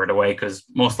just go there right away, because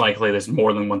most likely there's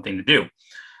more than one thing to do.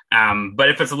 But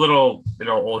if it's a little,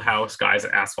 old house, guys,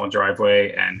 an asphalt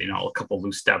driveway, and a couple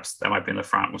loose steps that might be in the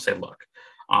front, we'll say, look,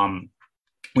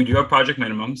 We do have project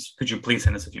minimums. Could you please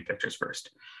send us a few pictures first?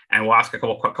 And we'll ask a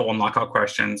couple knockout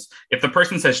questions. If the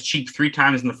person says cheap 3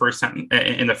 times in the first sentence,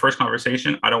 in the first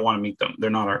conversation, I don't want to meet them. They're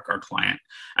not our client.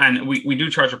 And we do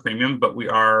charge a premium, but we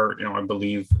are, I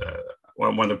believe,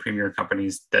 one of the premier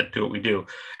companies that do what we do.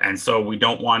 And so we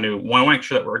want to make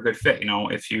sure that we're a good fit.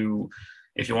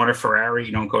 If you want a Ferrari,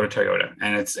 you don't go to Toyota.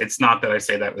 And it's not that I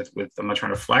say that with I'm not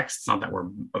trying to flex. It's not that we're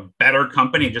a better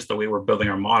company, just the way we're building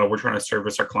our model. We're trying to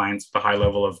service our clients with a high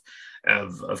level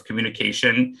of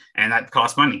communication, and that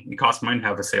costs money. It costs money to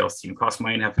have a sales team. It costs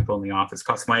money to have people in the office. It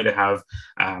costs money to have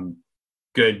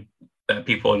good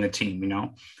people in the team,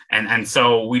 and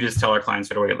so we just tell our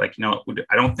clients right away, like,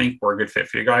 I don't think we're a good fit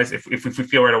for you guys. If we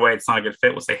feel right away it's not a good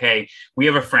fit, we'll say, hey, we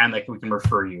have a friend that we can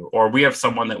refer you, or we have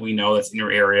someone that we know that's in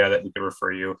your area that we can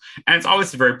refer you. And it's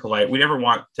always very polite. We never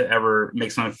want to ever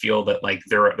make someone feel that like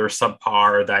they're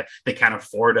subpar, that they can't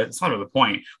afford it. It's not the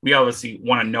point. We obviously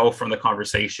want to know from the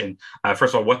conversation,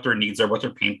 first of all, what their needs are, what their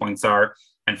pain points are.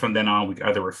 And from then on, we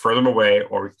either refer them away,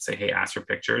 or we can say, hey, ask for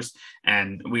pictures.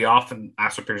 And we often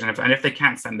ask for pictures. And if they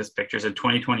can't send us pictures in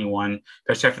 2021,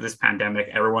 especially after this pandemic,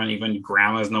 everyone, even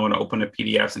grandmas, know when to open up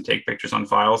PDFs and take pictures on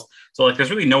files. So there's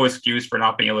really no excuse for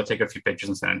not being able to take a few pictures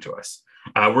and send them to us.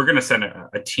 We're going to send a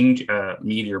team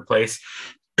me to your place,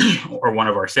 or one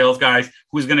of our sales guys,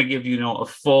 who's going to give you, a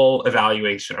full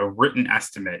evaluation, a written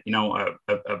estimate, a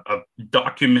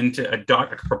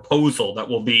proposal that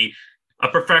will be a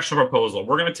professional proposal.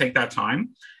 We're going to take that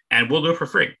time and we'll do it for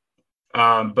free.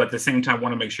 But at the same time,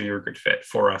 want to make sure you're a good fit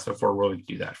for us if we're willing to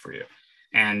do that for you.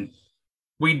 And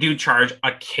we do charge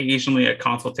occasionally a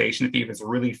consultation fee if it's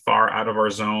really far out of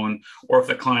our zone, or if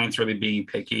the client's really being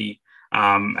picky,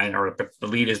 or if the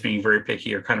lead is being very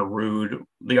picky or kind of rude.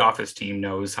 The office team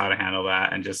knows how to handle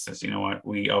that and just says, what,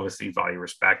 we obviously value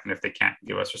respect. And if they can't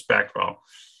give us respect, well,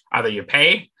 either you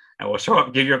pay and we'll show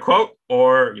up, give you a quote,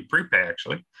 or you prepay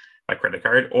actually, by credit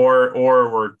card, or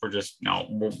we're just,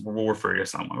 we'll refer you to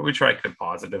someone. We try to keep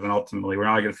positive, and ultimately we're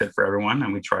not a good fit for everyone,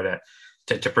 and we try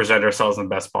to present ourselves in the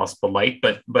best possible light,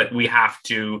 but we have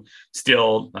to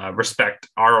still respect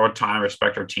our own time,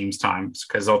 respect our team's time,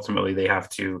 because ultimately they have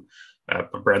to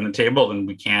put bread on the table, and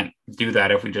we can't do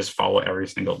that if we just follow every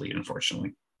single lead,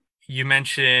 unfortunately. You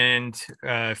mentioned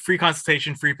free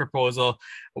consultation, free proposal.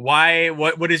 Why?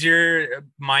 What is your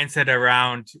mindset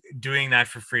around doing that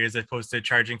for free as opposed to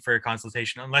charging for a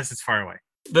consultation, unless it's far away?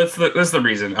 That's the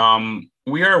reason.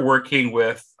 We are working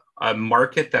with a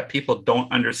market that people don't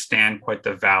understand quite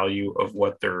the value of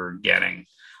what they're getting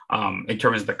in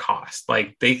terms of the cost.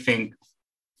 Like, they think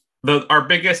our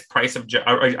biggest price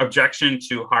objection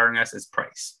to hiring us is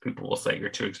price. People will say, you're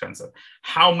too expensive.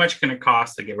 How much can it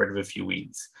cost to get rid of a few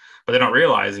weeds? But they don't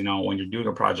realize, when you're doing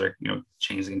a project,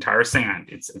 change the entire sand.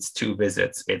 It's 2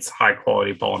 visits. It's high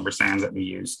quality polymer sands that we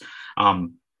use.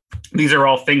 These are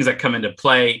all things that come into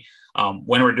play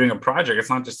when we're doing a project.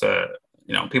 It's not just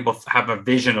people have a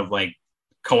vision of like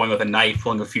going with a knife,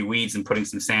 pulling a few weeds and putting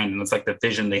some sand, and it's like the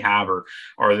vision they have, or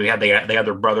they had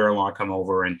their brother-in-law come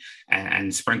over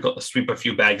and sweep a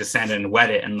few bags of sand and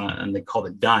wet it, and they called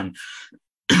it done.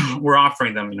 We're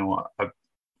offering them,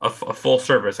 a full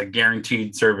service, a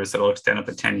guaranteed service that'll extend up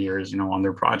to 10 years, on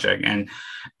their project.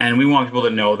 And we want people to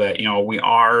know that,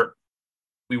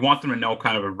 we want them to know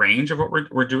kind of a range of what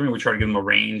we're doing. We try to give them a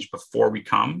range before we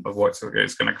come of what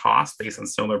it's going to cost based on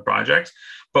similar projects.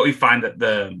 But we find that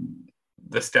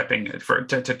the stepping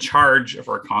to charge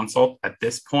for a consult at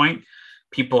this point,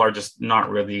 people are just not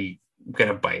really going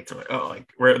to bite. They're like,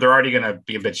 they're already going to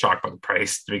be a bit shocked by the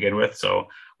price to begin with. So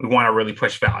we want to really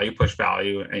push value,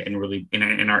 and really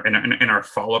in our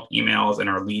follow-up emails and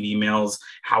our lead emails,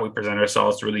 how we present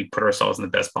ourselves, to really put ourselves in the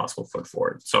best possible foot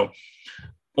forward. So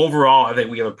overall, I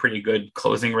think we have a pretty good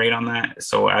closing rate on that.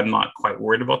 So I'm not quite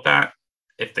worried about that.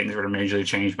 If things were to majorly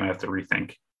change, I might have to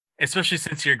rethink. Especially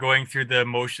since you're going through the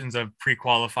motions of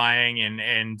pre-qualifying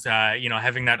and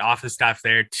having that office staff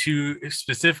there to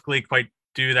specifically quite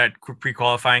do that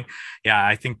pre-qualifying. Yeah,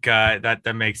 I think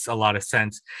that makes a lot of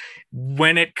sense.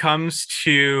 When it comes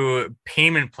to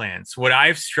payment plans, what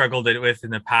I've struggled with in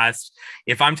the past,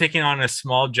 if I'm taking on a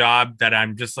small job that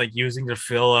I'm just like using to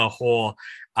fill a hole,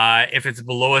 if it's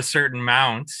below a certain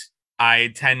amount,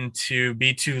 I tend to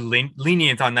be too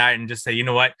lenient on that and just say, you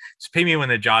know what, just pay me when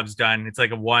the job's done. It's like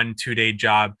a 1-2 day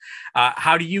job.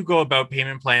 How do you go about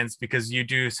payment plans? Because you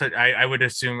do, I would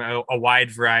assume, a wide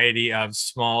variety of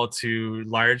small to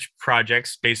large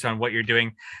projects based on what you're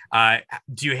doing.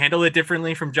 Do you handle it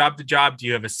differently from job to job? Do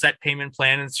you have a set payment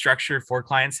plan and structure for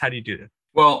clients? How do you do that?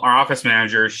 Well, our office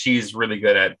manager, she's really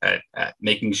good at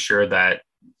making sure that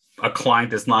a client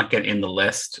does not get in the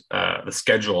list, the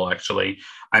schedule actually,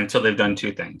 until they've done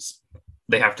 2 things.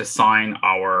 they have to sign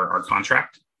our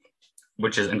contract,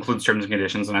 which includes terms and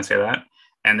conditions, and I say that,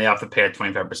 and they have to pay a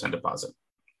 25% deposit,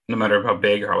 no matter how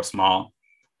big or how small.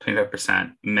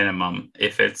 25% minimum.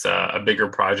 If it's a bigger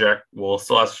project, we'll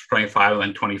still ask for 25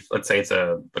 and 20. Let's say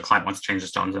the client wants to change the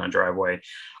stones in a driveway.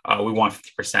 We want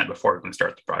 50% before we can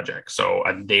start the project. So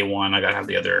at day one, I got to have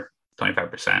the other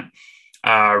 25%.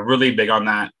 Really big on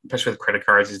that, especially with credit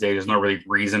cards these days. There's no really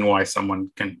reason why someone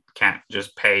can't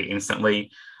just pay instantly.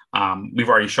 We've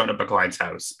already shown up at a client's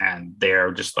house and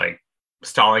they're just like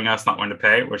stalling us, not wanting to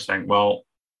pay. We're saying, well,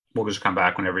 we'll just come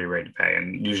back whenever you're ready to pay.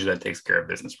 And usually that takes care of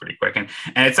business pretty quick. And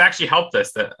it's actually helped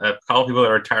us that a couple of people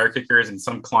that are tire kickers and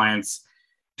some clients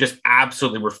just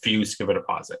absolutely refuse to give a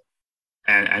deposit.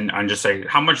 And I'm just saying,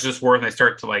 how much is this worth? And they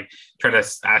start to like try to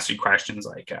ask you questions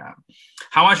like,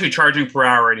 how much are you charging per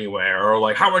hour anyway? Or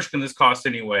like, how much can this cost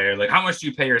anyway? Or like, how much do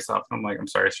you pay yourself? And I'm like, I'm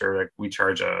sorry, sir. Like, we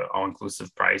charge a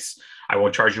all-inclusive price. I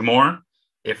will charge you more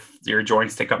if your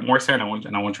joints take up more sand.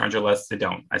 And I won't charge you less if they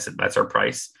don't. I said, that's our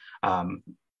price.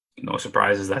 No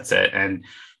surprises. That's it. And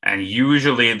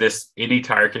usually any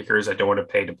tire kickers that don't want to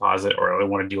pay deposit or they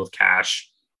want to deal with cash,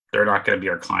 they're not going to be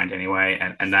our client anyway.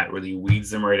 And that really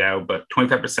weeds them right out. But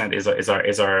 25%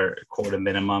 is our quota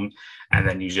minimum. And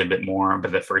then usually a bit more,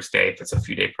 but the first day, if it's a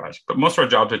few day project, but most of our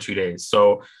jobs are 2 days.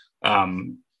 So,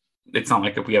 it's not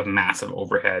like if we have massive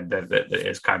overhead that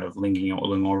is kind of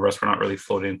lingering over us. We're not really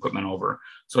floating equipment over.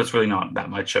 So it's really not that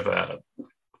much of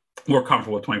we're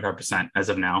comfortable with 25% as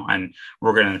of now. And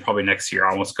we're going to probably next year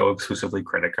almost go exclusively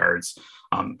credit cards,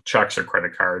 checks or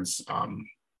credit cards.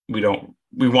 We try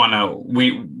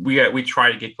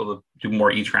to get people to do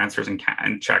more e-transfers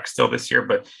and checks still this year,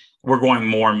 but we're going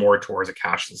more and more towards a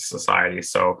cashless society.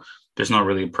 So there's not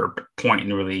really a point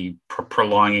in really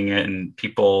prolonging it. And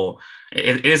people,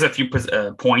 it is a few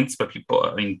points, but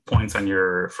points on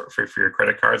for your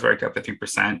credit cards right up to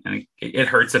 3%. And it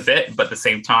hurts a bit, but at the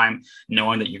same time,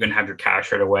 knowing that you're going to have your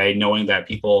cash right away, knowing that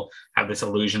people have this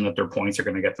illusion that their points are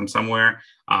going to get them somewhere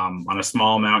on a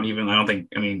small amount,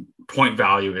 even point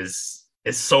value is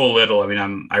so little.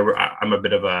 I'm a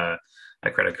bit of a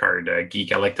credit card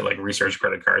geek. I like to research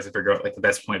credit cards to figure out the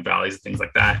best point values and things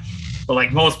like that. But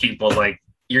like most people,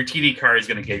 your TD card is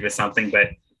going to give you something, but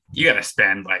you got to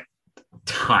spend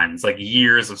tons,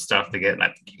 years of stuff to get an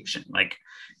application.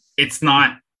 It's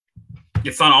not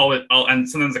all, and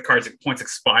sometimes the cards points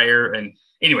expire. And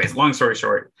anyways, long story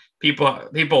short,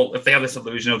 people, if they have this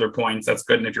illusion of their points, that's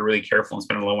good. And if you're really careful and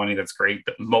spending a little money, that's great.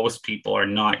 But most people are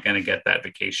not going to get that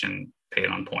vacation paid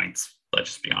on points. Let's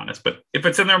just be honest. But if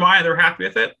it's in their mind, they're happy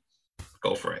with it,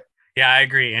 go for it. Yeah, I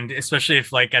agree. And especially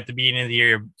if at the beginning of the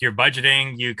year, you're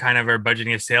budgeting, you kind of are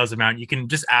budgeting a sales amount, you can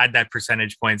just add that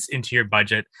percentage points into your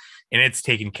budget and it's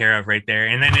taken care of right there.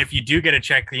 And then if you do get a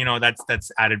check,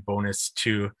 that's added bonus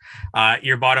to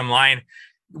your bottom line.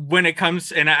 When it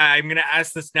comes, and I'm going to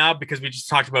ask this now because we just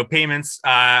talked about payments,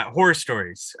 horror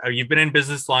stories. You've been in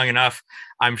business long enough.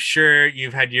 I'm sure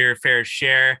you've had your fair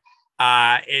share.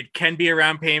 It can be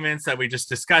around payments that we just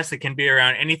discussed. It can be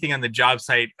around anything on the job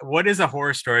site. What is a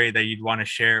horror story that you'd want to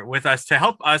share with us to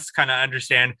help us kind of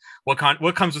understand what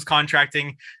comes with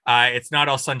contracting? It's not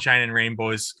all sunshine and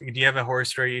rainbows. Do you have a horror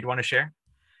story you'd want to share?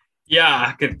 Yeah,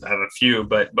 I could have a few,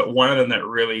 but one of them that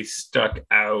really stuck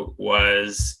out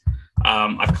was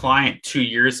a client 2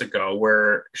 years ago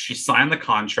where she signed the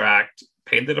contract,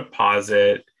 paid the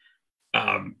deposit,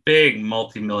 big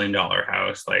multi-million-dollar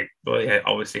house, really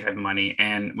obviously had money,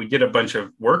 and we did a bunch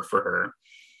of work for her.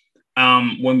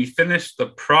 When we finished the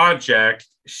project,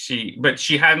 she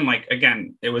hadn't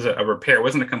again, it was a repair. It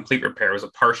wasn't a complete repair, it was a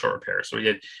partial repair. So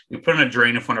we put in a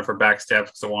drain in front of her back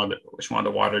steps because she wanted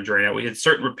the water to drain out. We did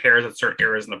certain repairs at certain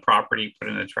areas in the property, put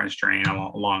in a trench drain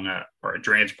along a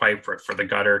drainage pipe for the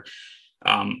gutter.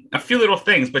 A few little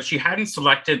things, but she hadn't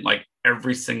selected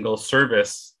every single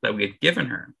service that we had given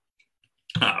her.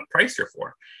 Priced her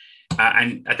for.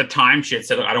 And at the time she had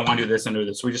said, I don't want to do this and do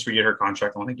this. So we just redid her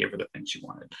contract and only gave her the thing she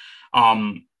wanted.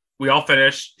 We all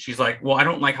finished. She's like, well, I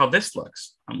don't like how this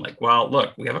looks. I'm like, well,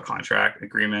 look, we have a contract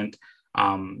agreement.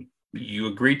 You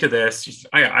agreed to this. She's,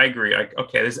 I agree.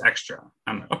 Okay, this is extra.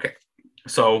 I'm like, okay.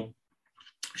 So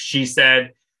she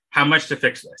said, how much to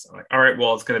fix this? I'm like, all right,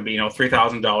 well, it's going to be,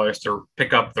 $3,000 to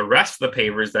pick up the rest of the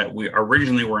pavers that we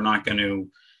originally were not going to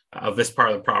of this part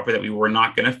of the property that we were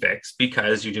not going to fix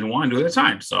because you didn't want to do it at the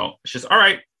time. So she's all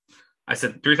right. I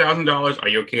said, $3,000. Are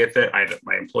you okay with it?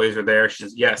 My employees are there. She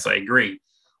says, yes, I agree.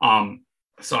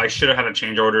 So I should have had a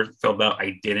change order filled out.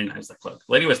 I didn't. I was like, look,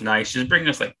 the lady was nice. She's bringing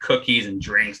us cookies and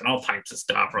drinks and all types of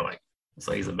stuff. We're like, this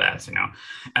lady's the best,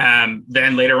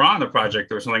 Then later on in the project,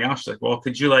 there was something else. She's like, well,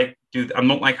 could you I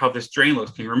don't like how this drain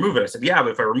looks. Can you remove it? I said, yeah,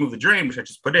 but if I remove the drain, which I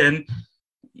just put in,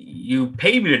 you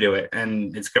paid me to do it,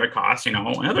 and it's going to cost,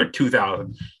 another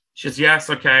 2,000. She says, yes,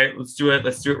 okay, let's do it.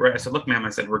 Let's do it right. I said, look, ma'am, I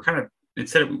said, we're kind of,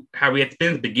 instead of how we had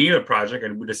been at the beginning of the project,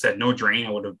 and we just said no drain,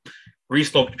 I would have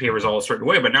re-sloped the pavers all a certain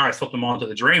way, but now I sloped them all into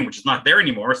the drain, which is not there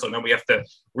anymore. So now we have to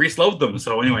re-slope them.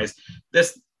 So anyways,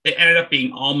 it ended up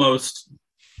being almost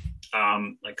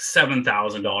like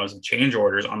 $7,000 of change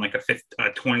orders on like a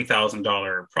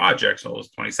 $20,000 project. So it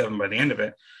was 27 by the end of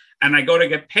it. And I go to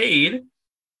get paid,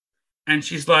 and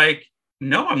she's like,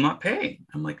 no, I'm not paying.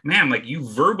 I'm like, ma'am, like you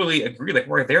verbally agree, like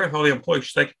we're there with all the employees.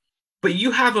 She's like, but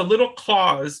you have a little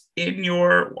clause on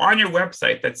your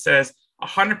website that says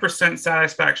 100%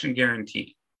 satisfaction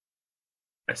guarantee.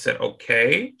 I said,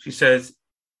 okay. She says,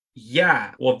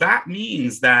 yeah, well, that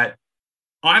means that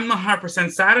I'm not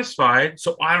 100% satisfied,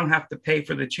 so I don't have to pay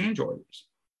for the change orders.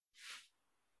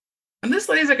 And this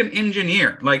lady's like an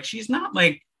engineer. Like, she's not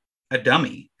like a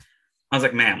dummy. I was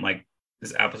like, ma'am, like, this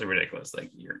is absolutely ridiculous.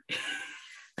 Like, you're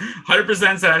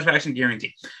 100% satisfaction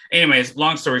guarantee. Anyways,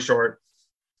 long story short,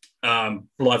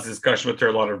 lots of discussion with her,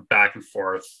 a lot of back and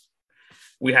forth.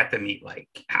 We had to meet like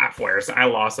halfway. So I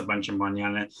lost a bunch of money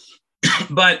on it,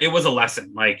 but it was a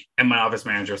lesson. Like, and my office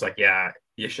manager was like, yeah,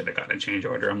 you should have gotten a change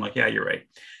order. I'm like, yeah, you're right.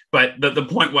 But the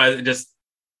point was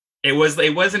it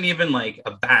wasn't even like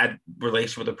a bad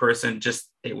relation with the person. Just,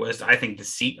 it was, I think,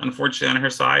 deceit, unfortunately, on her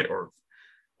side, or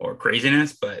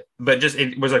craziness, but just,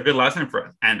 it was a good lesson for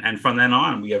us. And from then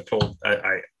on, we have told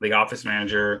the office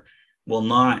manager will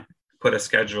not put a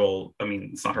schedule. I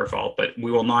mean, it's not her fault, but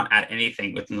we will not add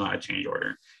anything with not a change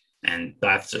order. And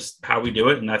that's just how we do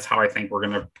it. And that's how I think we're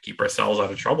going to keep ourselves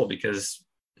out of trouble, because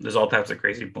there's all types of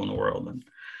crazy people in the world. And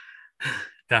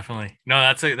definitely. No,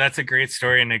 that's a great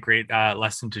story and a great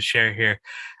lesson to share here.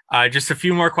 Just a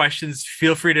few more questions.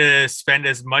 Feel free to spend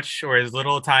as much or as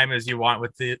little time as you want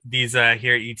with these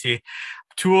here at ET.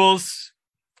 Tools,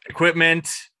 equipment,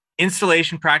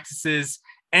 installation practices,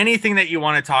 anything that you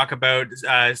want to talk about,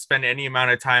 spend any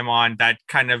amount of time on that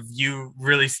kind of you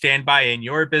really stand by in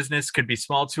your business. Could be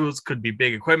small tools, could be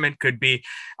big equipment, could be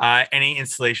any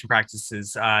installation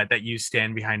practices that you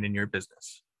stand behind in your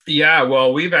business. Yeah,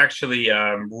 well, we've actually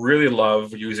really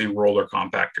loved using roller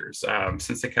compactors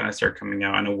since they kind of started coming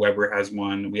out. I know Weber has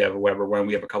one. We have a Weber one.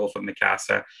 We have a couple from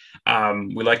Mikasa.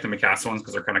 We like the Mikasa ones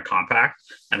because they're kind of compact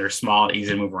and they're small,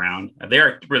 easy to move around. They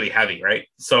are really heavy, right?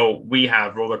 So we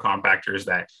have roller compactors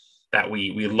that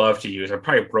we love to use. I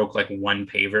probably broke like one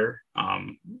paver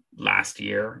last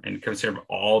year, and consider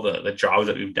all the jobs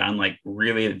that we've done, like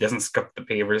really it doesn't scuff the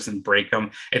pavers and break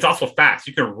them. It's also fast.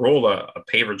 You can roll a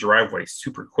paver driveway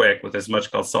super quick with as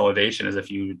much consolidation as if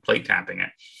you plate tapping it.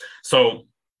 So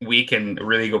we can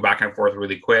really go back and forth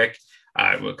really quick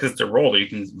because it's a roller, you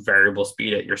can variable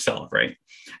speed it yourself, right?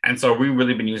 And so we've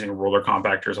really been using roller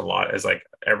compactors a lot, as like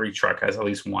every truck has at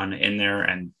least one in there,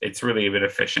 and it's really a bit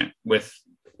efficient with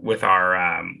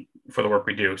our for the work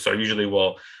we do. So usually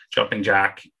we'll jumping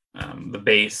jack the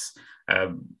base,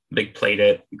 big plate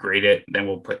it, grade it, then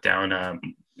we'll put down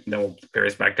then we'll pair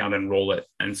back down and roll it.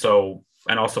 And so,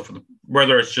 and also for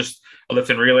whether it's just a lift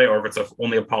and relay or if it's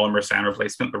only a polymer sand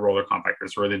replacement, the roller compactor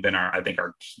has really been our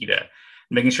key to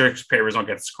making sure pavers don't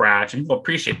get scratched, and people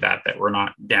appreciate that we're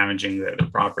not damaging the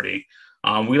property.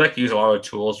 We like to use a lot of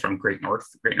tools from Great North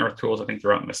Tools. I think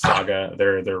they're out in Mississauga.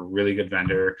 They're a really good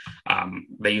vendor.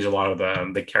 They use a lot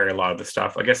of they carry a lot of the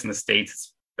stuff. I guess in the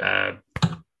States,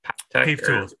 Pave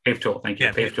Tool. Thank you.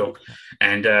 Yeah, Pave Tool.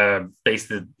 And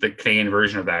basically the Canadian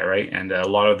version of that, right? And a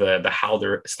lot of the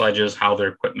Halder sledges, Halder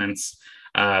equipments.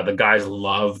 The guys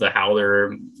love the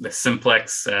Halder, the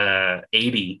Simplex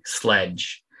 80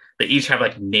 sledge. They each have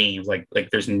like names, like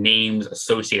there's names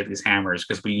associated with these hammers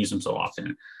because we use them so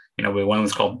often. One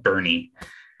was called Bernie,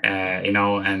 and I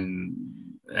don't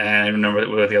remember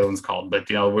what the other one's called, but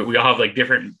we all have like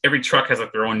different, every truck has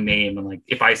like their own name. And like,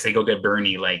 if I say, go get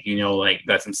Bernie, like, like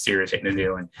that's some serious thing to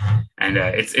do. And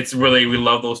it's really, we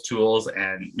love those tools,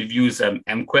 and we've used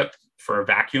M-Quip for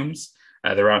vacuums.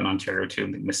 They're out in Ontario too,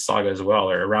 and Mississauga as well,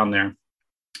 or around there.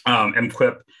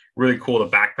 M-Quip, really cool. The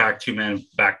backpack, 2-man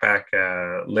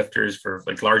backpack lifters for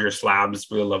like larger slabs.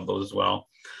 Really love those as well.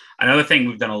 Another thing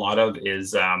we've done a lot of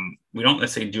is we don't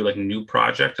necessarily do like new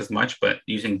project as much, but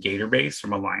using Gator Base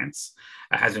from Alliance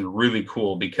has been really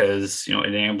cool because, it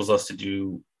enables us to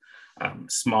do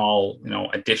small,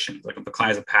 additions. Like if the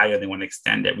client has a patio, they want to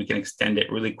extend it, we can extend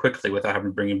it really quickly without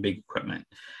having to bring in big equipment.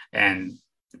 And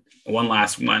one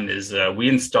last one is we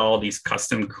install these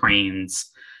custom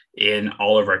cranes in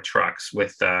all of our trucks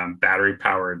with battery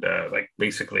powered, like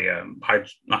basically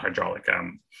not hydraulic,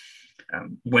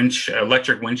 winch,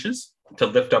 electric winches. to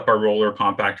lift up our roller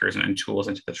compactors and tools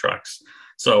into the trucks.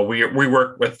 So we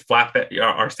work with flatbed.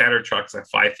 Our standard trucks at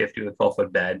 550 with a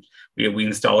 12-foot bed. We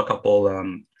install a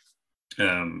couple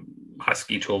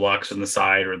Husky toolbox on the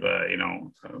side, or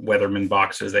the Weatherman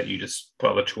boxes that you just put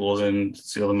all the tools in,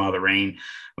 seal them out of the rain.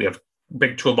 We have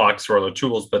big toolbox for all the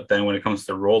tools, but then when it comes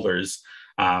to rollers,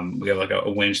 we have like a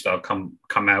winch that'll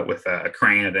come out with a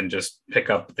crane and then just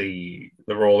pick up the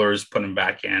rollers, put them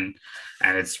back in.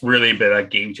 And it's really been a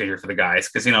game changer for the guys,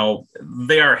 because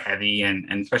they are heavy,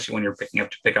 and especially when you're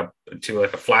pick up to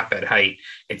like a flatbed height,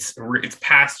 it's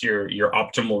past your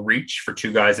optimal reach for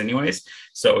two guys anyways.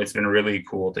 So it's been really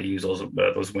cool to use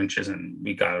those winches, and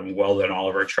we got them welded on all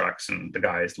of our trucks, and the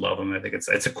guys love them. I think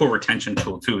it's a cool retention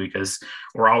tool too, because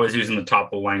we're always using the top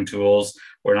of the line tools.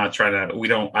 We're not trying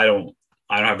to.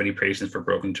 I don't have any patience for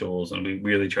broken tools, and we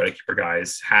really try to keep our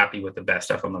guys happy with the best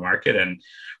stuff on the market. And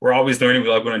we're always learning. We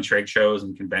love going to trade shows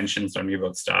and conventions, learning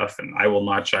about stuff. And I will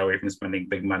not shy away from spending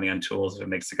big money on tools if it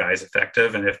makes the guys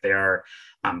effective and if they are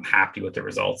happy with the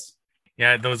results.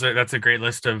 Yeah, that's a great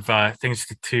list of things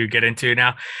to get into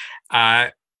now.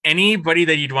 Anybody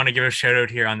that you'd want to give a shout out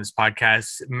here on this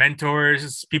podcast,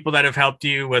 mentors, people that have helped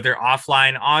you, whether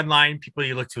offline, online, people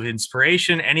you look to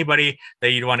inspiration, anybody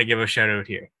that you'd want to give a shout out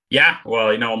here? Yeah,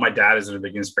 well, my dad is a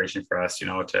big inspiration for us,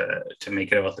 to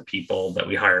make it about the people that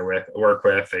we work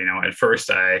with. At first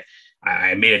I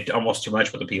made it almost too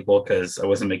much with the people, because I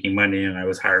wasn't making money and I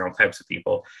was hiring all types of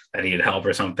people that needed help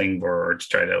or something, or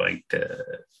just try to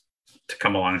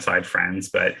come alongside friends.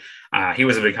 But he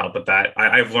was a big help with that.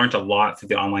 I've learned a lot through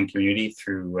the online community,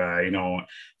 through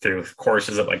through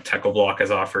courses that like TechnoBlock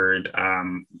has offered,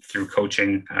 through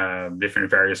coaching, different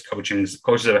various coaches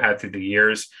I've had through the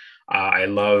years. I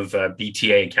love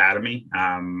BTA Academy.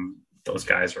 Those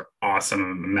guys are awesome.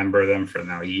 I'm a member of them for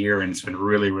now a year, and it's been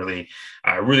really, really,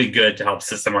 really good to help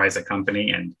systemize a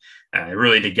company, and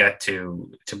really to get to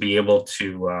be able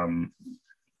to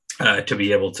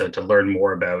learn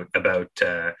more about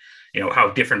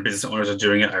how different business owners are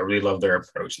doing it. I really love their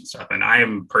approach and stuff. And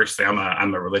I'm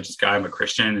a religious guy. I'm a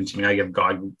Christian, and to me, I give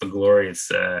God the glory.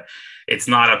 It's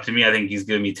not up to me. I think He's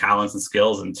given me talents and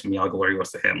skills, and to me, all glory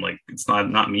goes to Him. Like, it's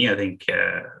not me. I think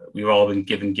we've all been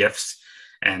given gifts,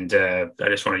 and I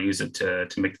just want to use it to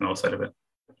make the most out of it.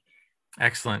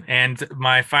 Excellent. And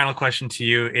my final question to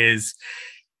you is,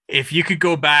 if you could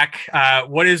go back,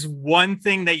 what is one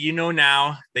thing that you know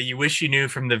now that you wish you knew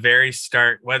from the very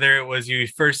start, whether it was you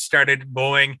first started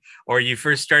Boeing or you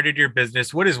first started your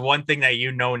business? What is one thing that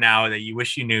you know now that you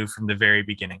wish you knew from the very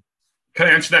beginning? Can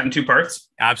I answer that in two parts?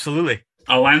 Absolutely.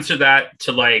 I'll answer that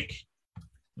to like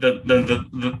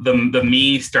the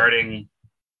me starting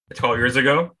 12 years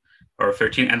ago, or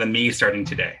 13, and the me starting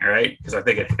today. All right. Because I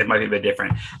think it might be a bit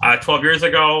different. 12 years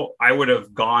ago, I would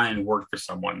have gone and worked for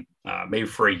someone, maybe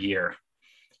for a year,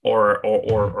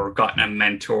 or gotten a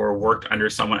mentor, worked under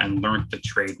someone and learned the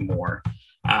trade more.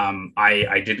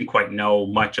 I didn't quite know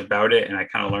much about it, and I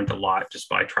kind of learned a lot just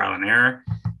by trial and error.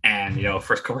 And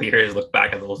first couple of years, look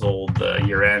back at those old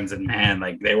year ends, and man,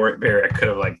 like they weren't very. I could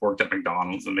have like worked at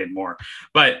McDonald's and made more,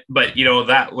 but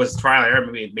that was trial and error.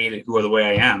 Maybe it made it the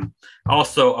way I am.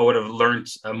 Also, I would have learned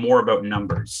more about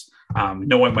numbers,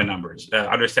 knowing my numbers,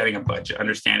 understanding a budget,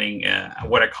 understanding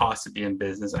what it costs to be in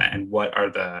business, and what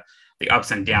are the ups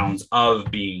and downs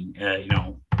of being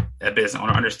a business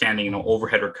owner, understanding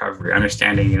overhead recovery,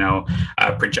 understanding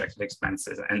projected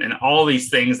expenses, and all these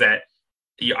things that.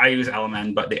 I use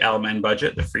LMN, but the LMN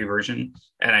budget, the free version,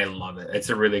 and I love it. It's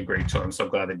a really great tool. I'm so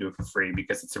glad they do it for free,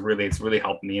 because it's really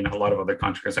helped me and a lot of other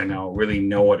contractors I know really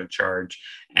know what to charge,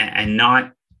 and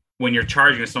not when you're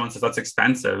charging, if someone says that's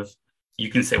expensive, you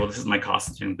can say, well, this is my cost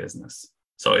of doing business.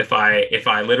 So if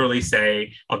I literally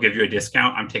say I'll give you a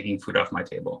discount, I'm taking food off my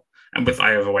table. And I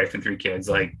have a wife and 3 kids,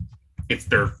 like it's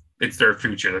their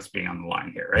future that's being on the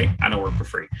line here, right? I don't work for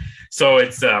free. So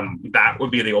it's that would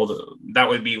be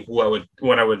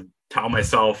what I would tell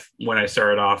myself when I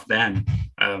started off then,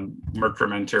 work for a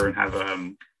mentor and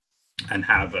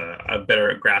have a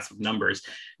better grasp of numbers.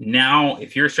 Now,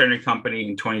 if you're starting a company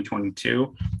in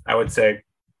 2022, I would say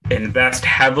invest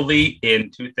heavily in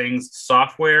 2 things: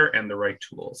 software and the right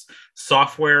tools.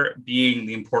 Software being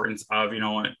the importance of,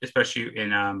 especially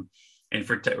and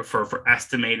for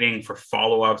estimating, for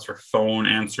follow-ups, for phone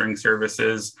answering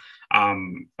services,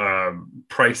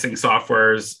 pricing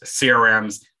softwares,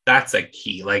 CRMs, that's a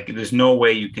key. Like, there's no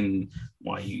way you can,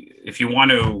 if you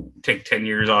want to take 10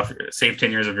 years off, save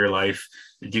 10 years of your life,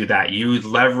 do that. You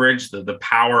leverage the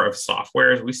power of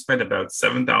software. We spent about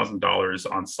 $7,000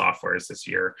 on softwares this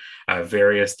year,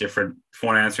 various different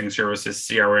phone answering services,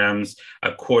 CRMs,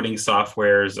 quoting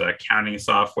softwares, accounting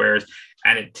softwares.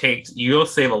 And you'll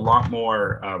save a lot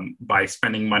more by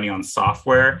spending money on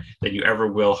software than you ever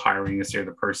will hiring a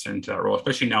other person to that role,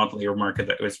 especially now with the labor market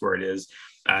that is where it is.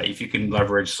 If you can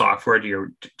leverage software to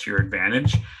your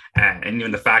advantage, and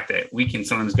even the fact that we can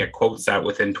sometimes get quotes out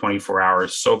within 24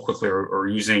 hours so quickly, or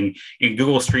using in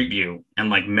Google Street View and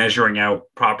like measuring out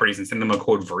properties and send them a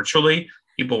quote virtually,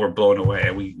 people were blown away.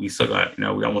 We still got,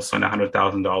 we almost spent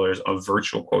 $100,000 of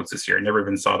virtual quotes this year. I never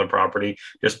even saw the property,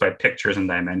 just by pictures and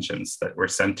dimensions that were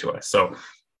sent to us. So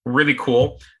really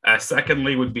cool.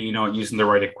 Secondly would be, using the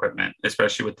right equipment,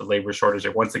 especially with the labor shortage.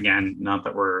 Once again, not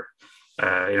that we're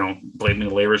blaming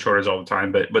the labor shortage all the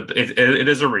time, but it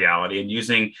is a reality,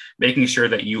 and making sure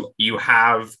that you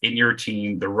have in your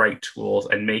team the right tools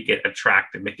and make it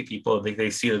attractive, make it people that they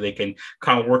see that they can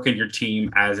kind of work in your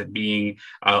team as it being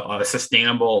a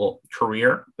sustainable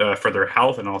career for their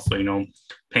health, and also,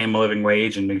 pay them a living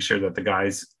wage and make sure that the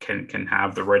guys can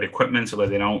have the right equipment so that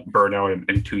they don't burn out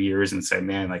in 2 years and say,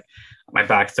 man, like my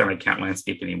back's done, I can't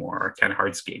landscape anymore, or I can't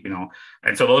hardscape,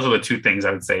 And so those are the two things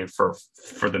I would say for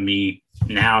me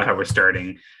now, how we're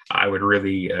starting. I would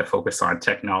really focus on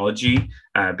technology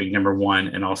being number one,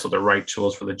 and also the right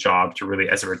tools for the job to really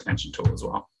as a retention tool as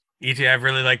well. E.T., I've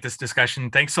really liked this discussion.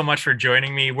 Thanks so much for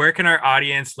joining me. Where can our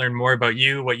audience learn more about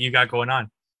you, what you got going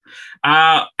on?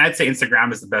 I'd say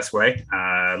Instagram is the best way.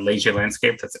 Leger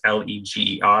Landscapes, that's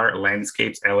Leger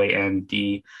Landscapes,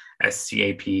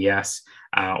 LANDSCAPES,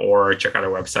 or check out our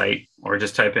website, or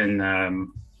just type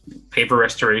in paper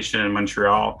restoration in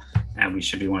Montreal, and we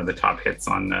should be one of the top hits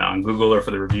on Google or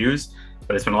for the reviews.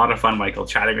 But it's been a lot of fun, Michael,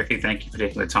 chatting with you. Thank you for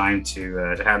taking the time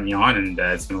to have me on, and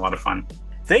it's been a lot of fun.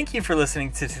 Thank you for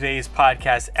listening to today's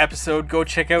podcast episode. Go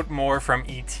check out more from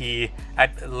E.T.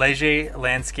 at Leger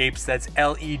Landscapes. That's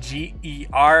Leger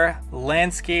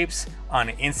Landscapes on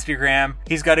Instagram.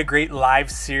 He's got a great live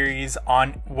series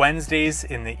on Wednesdays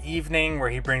in the evening where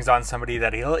he brings on somebody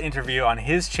that he'll interview on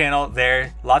his channel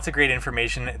there. Lots of great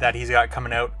information that he's got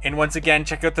coming out. And once again,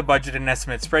 check out the budget and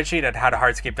estimate spreadsheet at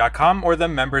howtohardscape.com, or the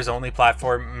members only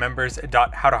platform,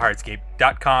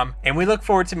 members.howtohardscape.com. And we look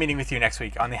forward to meeting with you next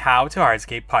week on the How to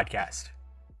Hardscape podcast.